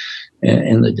in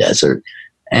the desert.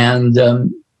 And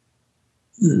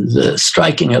the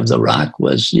striking of the rock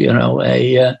was,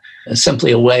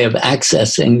 simply a way of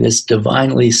accessing this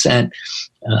divinely sent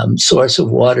source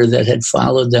of water that had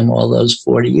followed them all those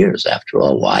 40 years. After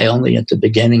all, why only at the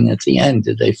beginning, at the end,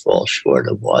 did they fall short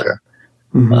of water?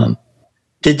 Mm-hmm.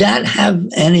 Did that have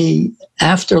any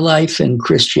afterlife in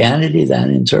Christianity,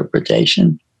 that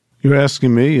interpretation? You're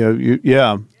asking me?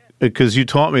 Yeah, because you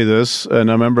taught me this, and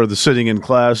I remember sitting in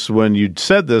class when you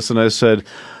said this, and I said,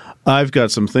 I've got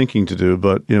some thinking to do,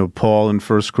 but Paul in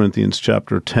 1 Corinthians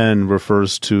chapter 10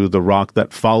 refers to the rock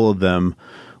that followed them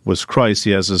was Christ.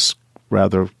 He has this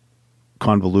rather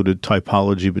convoluted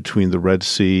typology between the Red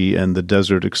Sea and the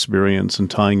desert experience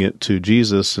and tying it to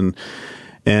Jesus, and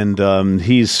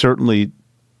he's certainly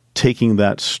taking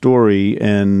that story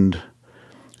and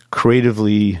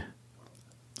creatively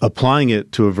applying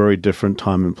it to a very different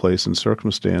time and place and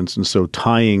circumstance, and so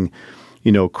tying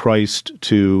Christ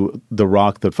to the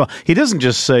rock that followed. He doesn't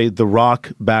just say the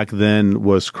rock back then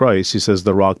was Christ. He says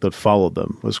the rock that followed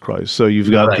them was Christ. So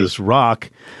you've got this rock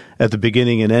at the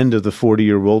beginning and end of the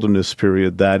 40-year wilderness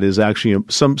period that is actually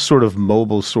some sort of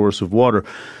mobile source of water.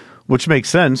 Which makes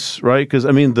sense, right? Because,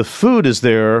 I mean, the food is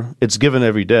there. It's given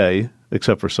every day,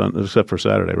 except for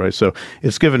Saturday, right? So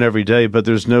it's given every day, but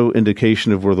there's no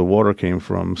indication of where the water came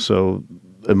from. So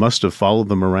it must have followed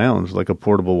them around like a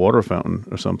portable water fountain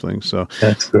or something. So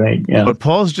that's great, yeah. But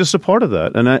Paul's just a part of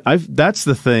that. And that's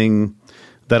the thing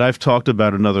that I've talked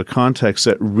about in other contexts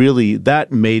that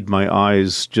made my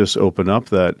eyes just open up,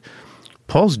 that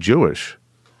Paul's Jewish.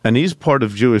 And he's part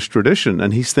of Jewish tradition,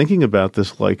 and he's thinking about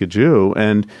this like a Jew,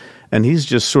 and he's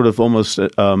just sort of almost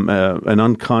an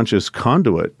unconscious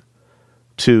conduit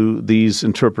to these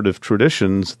interpretive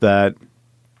traditions that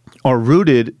are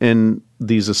rooted in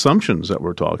these assumptions that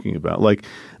we're talking about. Like,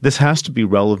 this has to be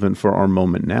relevant for our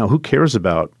moment now. Who cares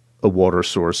about a water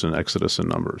source in Exodus and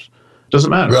Numbers? Doesn't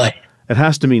matter. Right. It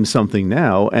has to mean something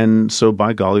now, and so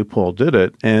by golly, Paul did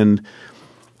it. And,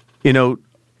 you know,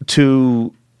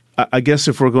 I guess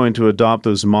if we're going to adopt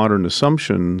those modern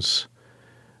assumptions,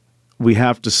 we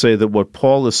have to say that what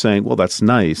Paul is saying, well, that's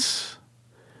nice,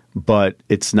 but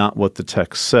it's not what the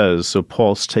text says. So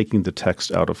Paul's taking the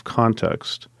text out of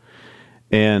context.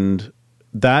 And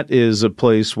that is a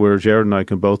place where Jared and I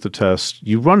can both attest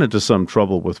you run into some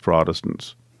trouble with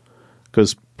Protestants,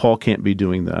 because Paul can't be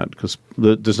doing that, because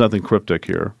there's nothing cryptic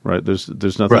here, right? There's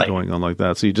nothing going on like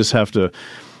that. So you just have to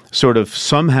sort of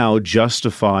somehow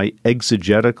justify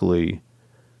exegetically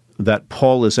that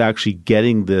Paul is actually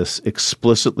getting this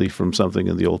explicitly from something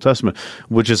in the Old Testament,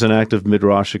 which is an act of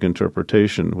midrashic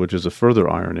interpretation, which is a further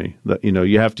irony that, you know,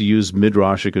 you have to use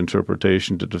midrashic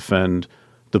interpretation to defend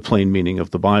the plain meaning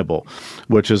of the Bible,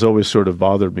 which has always sort of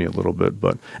bothered me a little bit.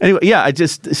 But anyway, yeah, I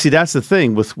just see that's the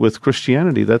thing with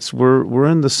Christianity. That's we're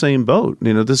in the same boat.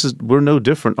 You know, we're no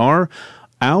different.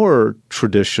 Our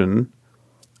tradition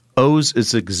owes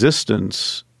its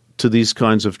existence to these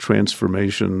kinds of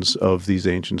transformations of these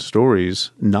ancient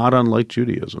stories, not unlike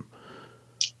Judaism.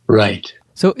 Right.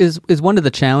 So is one of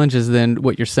the challenges then,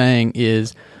 what you're saying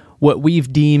is what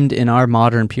we've deemed in our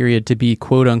modern period to be,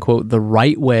 quote unquote, the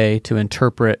right way to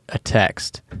interpret a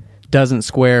text doesn't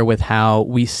square with how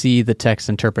we see the text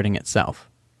interpreting itself.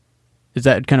 Is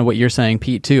that kind of what you're saying,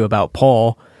 Pete, too, about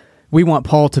Paul? We want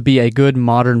Paul to be a good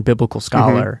modern biblical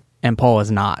scholar, and Paul is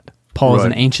not. Paul is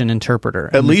an ancient interpreter.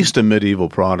 At least a medieval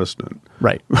Protestant.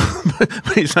 Right. But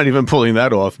he's not even pulling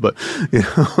that off. But you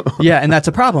know. Yeah, and that's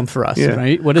a problem for us,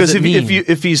 right? What does it mean?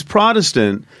 If he's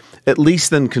Protestant, at least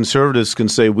then conservatives can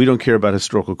say, we don't care about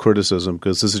historical criticism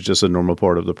because this is just a normal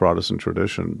part of the Protestant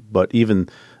tradition. But even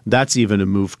that's even a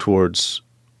move towards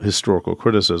historical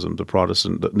criticism,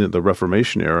 the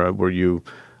Reformation era, where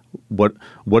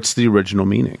what's the original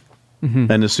meaning?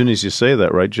 Mm-hmm. And as soon as you say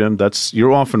that, right, Jim,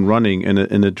 you're often running in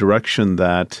a direction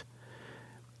that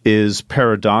is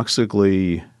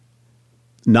paradoxically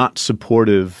not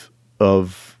supportive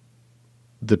of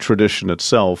the tradition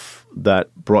itself that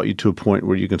brought you to a point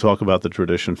where you can talk about the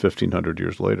tradition 1,500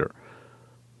 years later.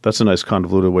 That's a nice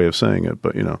convoluted way of saying it,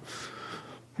 but you know.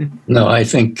 No, I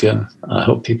think I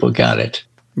hope people got it.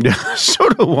 Yeah, so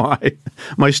do I.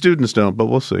 My students don't, but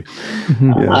we'll see.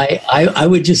 Yeah. I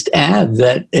would just add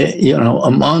that,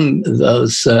 among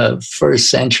those first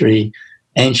century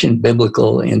ancient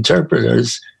biblical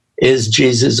interpreters is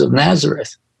Jesus of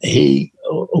Nazareth.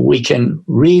 We can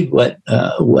read what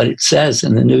it says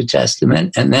in the New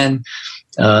Testament, and then,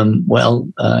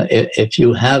 if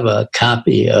you have a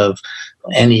copy of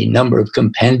any number of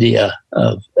compendia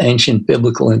of ancient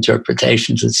biblical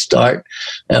interpretations that start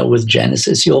with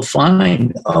Genesis, you'll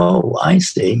find, I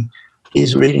see.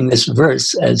 He's reading this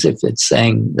verse as if it's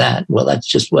saying that. Well, that's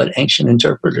just what ancient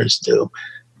interpreters do.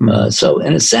 So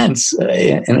in a sense,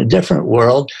 in a different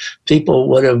world, people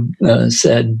would have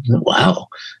said, wow,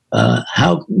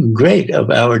 how great of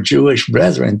our Jewish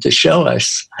brethren to show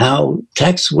us how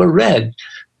texts were read,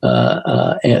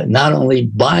 not only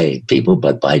by people,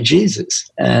 but by Jesus.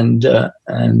 And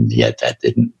yet that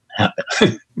didn't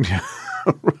happen. Yeah,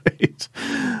 right.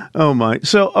 Oh, my.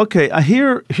 So, okay,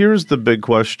 here's the big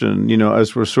question,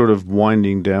 as we're sort of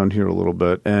winding down here a little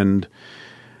bit. And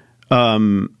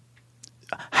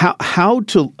how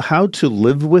to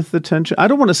live with the tension. I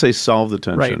don't want to say solve the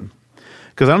tension,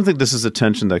 because I don't think this is a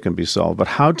tension that can be solved, but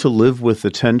how to live with the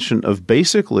tension of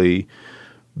basically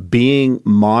being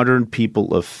modern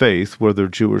people of faith, whether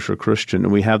Jewish or Christian,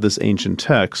 and we have this ancient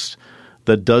text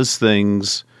that does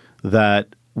things that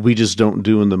we just don't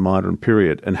do in the modern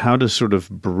period, and how to sort of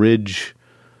bridge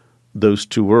those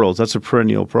two worlds. That's a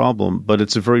perennial problem, but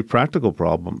it's a very practical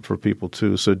problem for people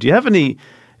too. So do you have any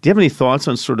thoughts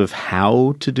on sort of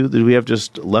how to do? Do we have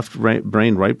just left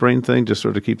brain, right brain thing, just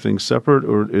sort of keep things separate,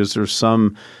 or is there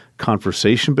some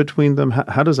conversation between them?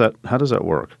 How does that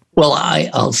work? Well,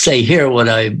 I'll say here what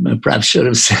I perhaps should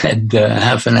have said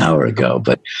half an hour ago,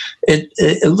 but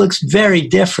it looks very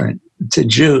different to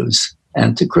Jews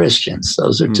and to Christians.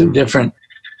 Those are two different,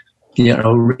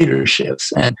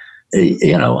 readerships. And,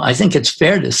 I think it's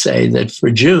fair to say that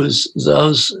for Jews,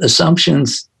 those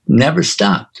assumptions never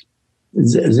stopped.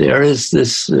 There is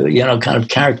this, kind of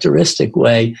characteristic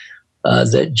way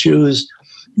that Jews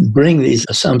bring these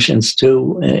assumptions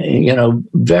to,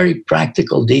 very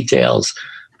practical details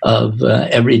of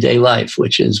everyday life,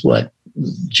 which is what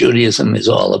Judaism is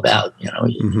all about.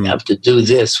 You have to do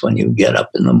this when you get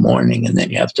up in the morning, and then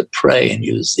you have to pray and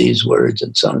use these words,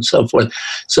 and so on and so forth.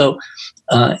 So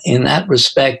in that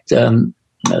respect,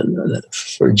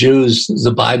 for Jews,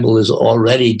 the Bible is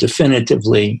already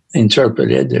definitively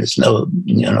interpreted. There's no,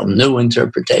 new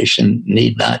interpretation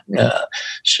need not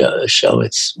show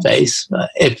its face.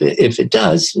 If it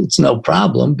does, it's no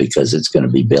problem, because it's going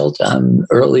to be built on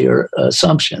earlier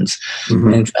assumptions.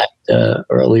 In fact,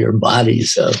 earlier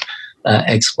bodies of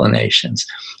explanations.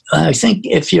 I think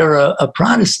if you're a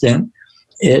Protestant,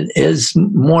 it is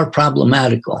more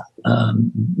problematical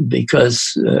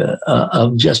because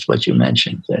of just what you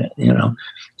mentioned.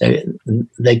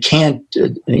 They can't,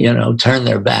 turn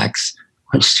their backs,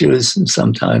 which Jews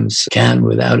sometimes can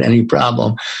without any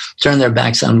problem, turn their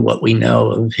backs on what we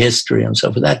know of history and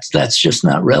so forth. That's just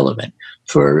not relevant.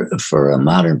 For a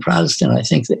modern Protestant, I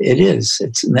think that it is.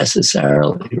 It's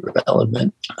necessarily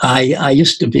relevant. I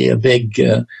used to be a big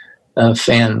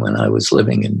fan when I was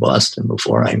living in Boston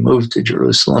before I moved to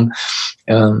Jerusalem.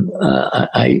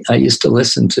 I used to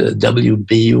listen to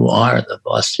WBUR, the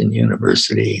Boston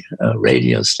University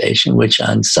radio station, which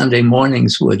on Sunday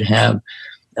mornings would have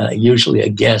usually a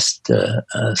guest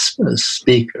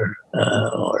speaker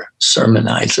or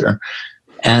sermonizer.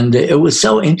 And it was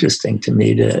so interesting to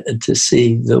me to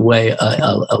see the way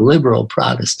a liberal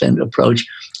Protestant approach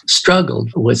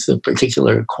struggled with the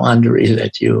particular quandary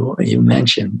that you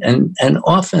mentioned, and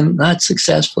often not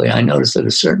successfully. I noticed at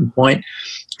a certain point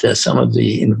some of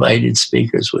the invited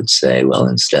speakers would say, well,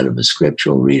 instead of a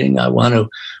scriptural reading, I want to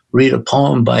read a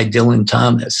poem by Dylan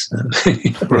Thomas.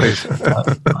 Right.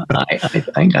 I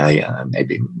think I may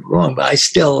be wrong, but I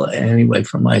still, anyway,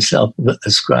 for myself,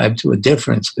 ascribe to a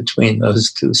difference between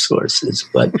those two sources.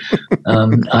 But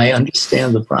I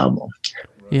understand the problem.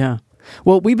 Yeah.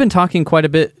 Well, we've been talking quite a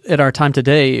bit at our time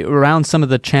today around some of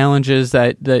the challenges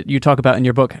that you talk about in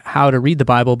your book, How to Read the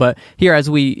Bible. But here, as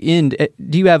we end,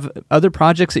 do you have other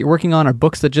projects that you're working on or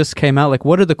books that just came out? Like,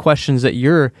 what are the questions that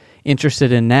you're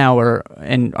interested in now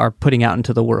and are putting out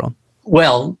into the world?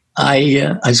 Well,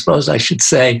 I suppose I should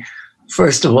say,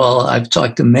 first of all, I've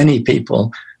talked to many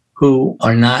people who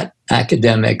are not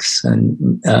academics, and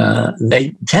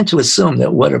they tend to assume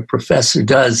that what a professor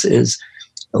does is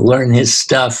learn his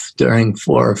stuff during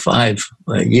 4 or 5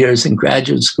 years in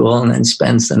graduate school and then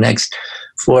spends the next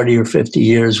 40 or 50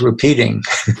 years repeating.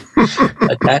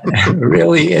 But that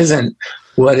really isn't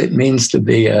what it means to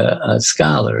be a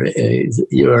scholar.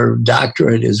 Your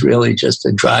doctorate is really just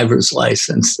a driver's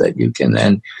license that you can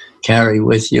then carry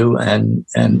with you and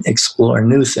explore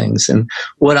new things. And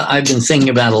what I've been thinking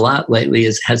about a lot lately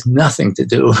has nothing to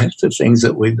do with the things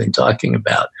that we've been talking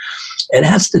about. It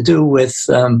has to do with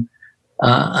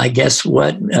I guess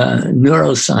what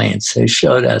neuroscience has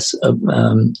showed us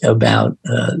about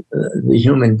the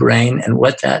human brain and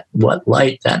what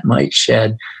light that might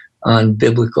shed on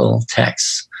biblical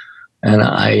texts. And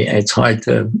it's hard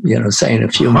to say in a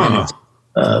few minutes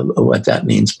what that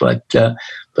means, but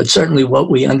certainly what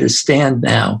we understand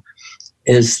now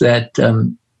is that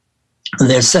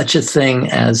there's such a thing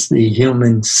as the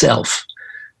human self.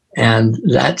 And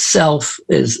that self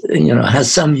has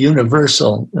some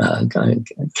universal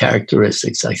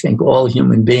characteristics. I think all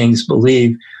human beings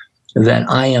believe that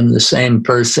I am the same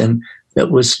person that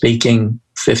was speaking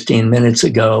 15 minutes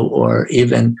ago, or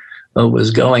even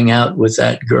was going out with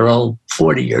that girl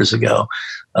 40 years ago.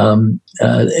 In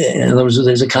other words,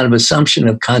 there's a kind of assumption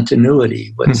of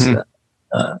continuity. But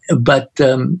I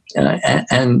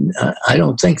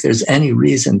don't think there's any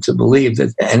reason to believe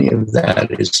that any of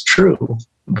that is true.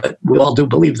 But we all do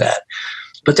believe that.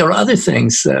 But there are other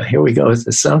things, here we go with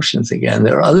assumptions again,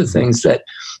 there are other things that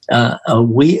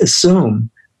we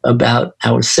assume about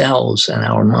ourselves and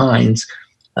our minds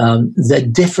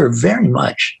that differ very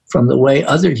much from the way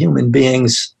other human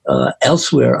beings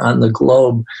elsewhere on the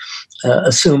globe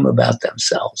assume about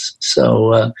themselves.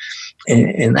 So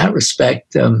in that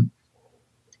respect, our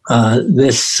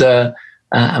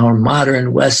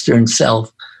modern Western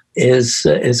self is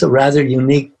a rather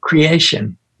unique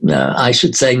creation. I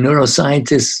should say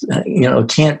neuroscientists,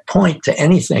 can't point to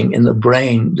anything in the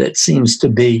brain that seems to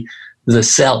be the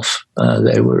self.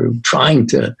 They were trying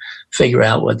to figure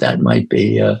out what that might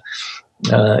be,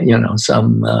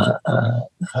 some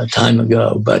time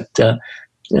ago, but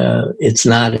it's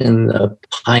not in the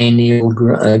pineal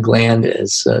gland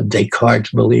as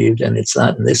Descartes believed, and it's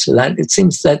not in this or that. It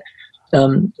seems that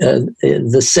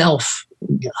the self,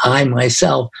 I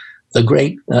myself, the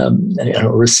great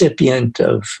recipient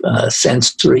of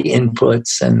sensory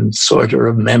inputs and sorter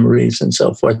of memories and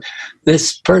so forth,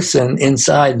 this person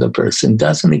inside the person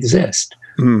doesn't exist.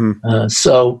 Mm-hmm.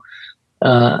 So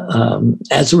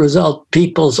as a result,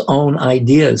 people's own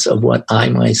ideas of what I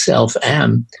myself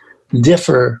am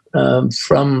differ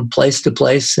from place to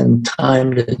place and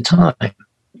time to time.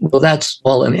 Well, that's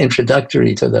all an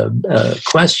introductory to the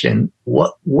question.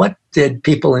 What did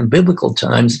people in biblical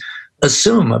times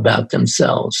assume about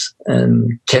themselves?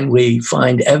 And can we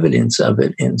find evidence of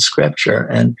it in Scripture?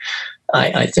 And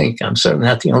I think I'm certainly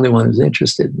not the only one who's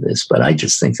interested in this, but I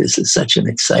just think this is such an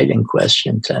exciting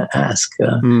question to ask.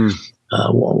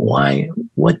 Why?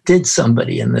 What did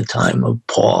somebody in the time of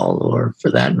Paul, or for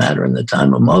that matter, in the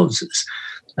time of Moses,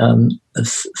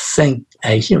 think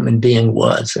a human being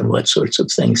was, and what sorts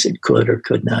of things it could or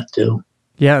could not do?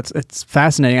 Yeah, it's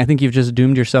fascinating. I think you've just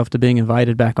doomed yourself to being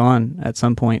invited back on at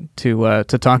some point to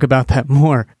talk about that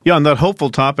more. Yeah, on that hopeful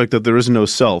topic that there is no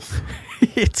self.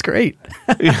 It's great.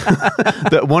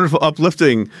 That wonderful,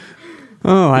 uplifting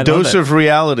dose of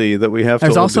reality that we have to.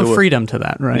 There's also freedom to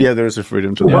that, right? Yeah, there's a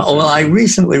freedom to that. Well, I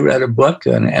recently read a book,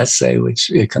 an essay,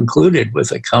 which concluded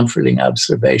with a comforting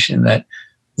observation that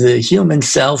the human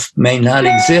self may not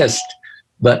exist,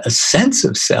 but a sense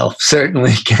of self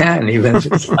certainly can, even if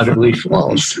it's utterly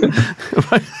false.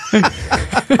 That's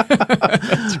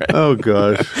right. Oh,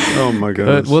 gosh. Oh, my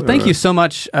gosh. Well, thank you so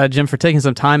much, Jim, for taking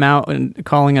some time out and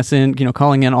calling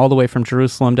in all the way from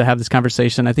Jerusalem to have this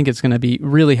conversation. I think it's going to be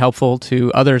really helpful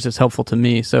to others. It's helpful to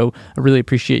me. So I really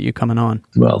appreciate you coming on.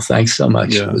 Well, thanks so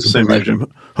much. Yeah, same here,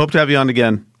 Jim. Hope to have you on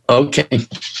again. Okay.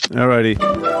 All righty.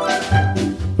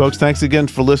 Folks, thanks again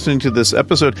for listening to this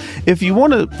episode. If you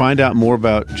want to find out more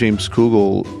about James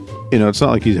Kugel, it's not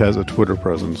like he has a Twitter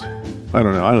presence. I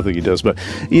don't know. I don't think he does. But,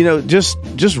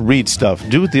 just read stuff.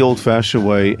 Do it the old-fashioned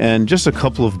way. And just a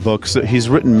couple of books. He's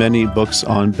written many books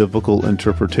on biblical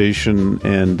interpretation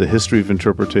and the history of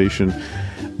interpretation.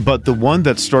 But the one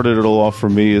that started it all off for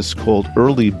me is called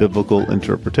Early Biblical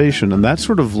Interpretation. And that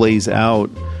sort of lays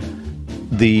out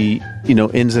the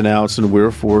ins and outs and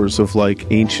wherefores of like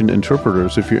ancient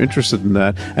interpreters, if you're interested in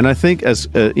that. And I think as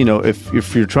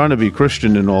if you're trying to be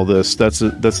Christian in all this, this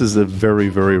is a very,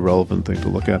 very relevant thing to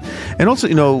look at. And also,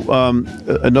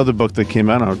 another book that came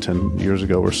out 10 years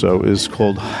ago or so is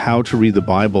called How to Read the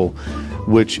Bible,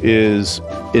 which is,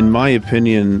 in my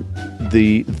opinion,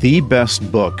 the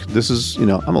best book. This is,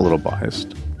 I'm a little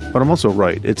biased, but I'm also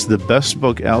right. It's the best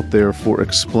book out there for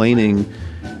explaining.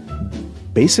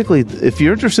 Basically, if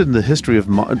you're interested in the history of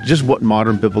just what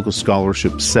modern biblical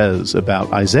scholarship says about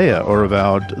Isaiah or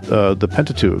about the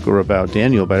Pentateuch or about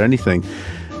Daniel, about anything,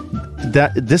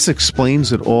 that this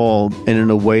explains it all and in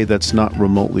a way that's not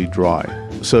remotely dry.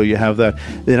 So you have that.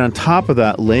 Then on top of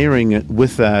that, layering it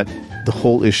with that, the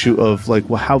whole issue of like,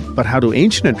 well, how do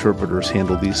ancient interpreters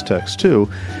handle these texts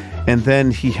too? And then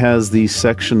he has these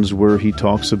sections where he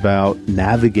talks about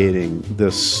navigating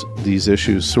these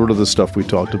issues, sort of the stuff we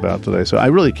talked about today. So I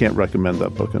really can't recommend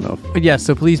that book enough. Yes,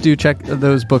 so please do check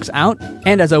those books out.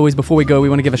 And as always, before we go, we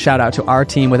want to give a shout out to our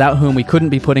team, without whom we couldn't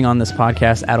be putting on this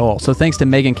podcast at all. So thanks to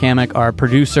Megan Kamek, our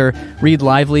producer, Reed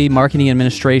Lively, marketing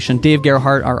administration, Dave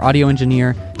Gerhardt, our audio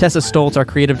engineer, Tessa Stoltz, our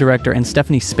creative director, and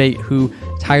Stephanie Spate, who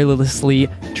tirelessly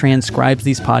transcribes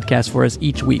these podcasts for us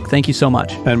each week. Thank you so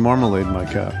much. And Marmalade, my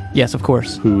cat. Yes, of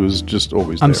course. Who is just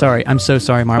always there. I'm sorry. I'm so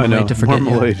sorry, Marmalade, to forget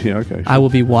Marmalade, you. yeah, okay. I will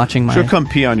be watching my... She'll come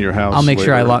pee on your house. I'll make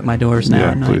later. sure I lock my doors now.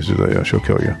 Yeah, please do that. Yeah, she'll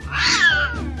kill you.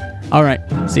 All right.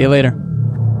 See you later.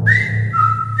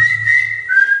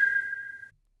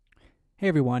 Hey,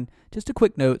 everyone. Just a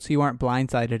quick note so you aren't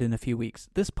blindsided in a few weeks.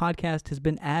 This podcast has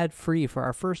been ad-free for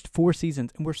our first 4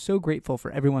 seasons, and we're so grateful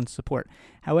for everyone's support.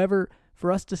 However,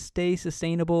 for us to stay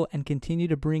sustainable and continue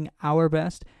to bring our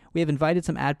best, we have invited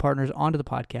some ad partners onto the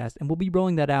podcast, and we'll be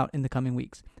rolling that out in the coming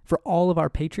weeks. For all of our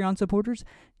Patreon supporters,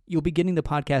 you'll be getting the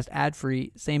podcast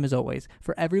ad-free, same as always.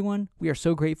 For everyone, we are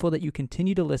so grateful that you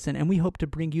continue to listen, and we hope to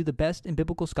bring you the best in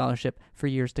biblical scholarship for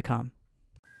years to come.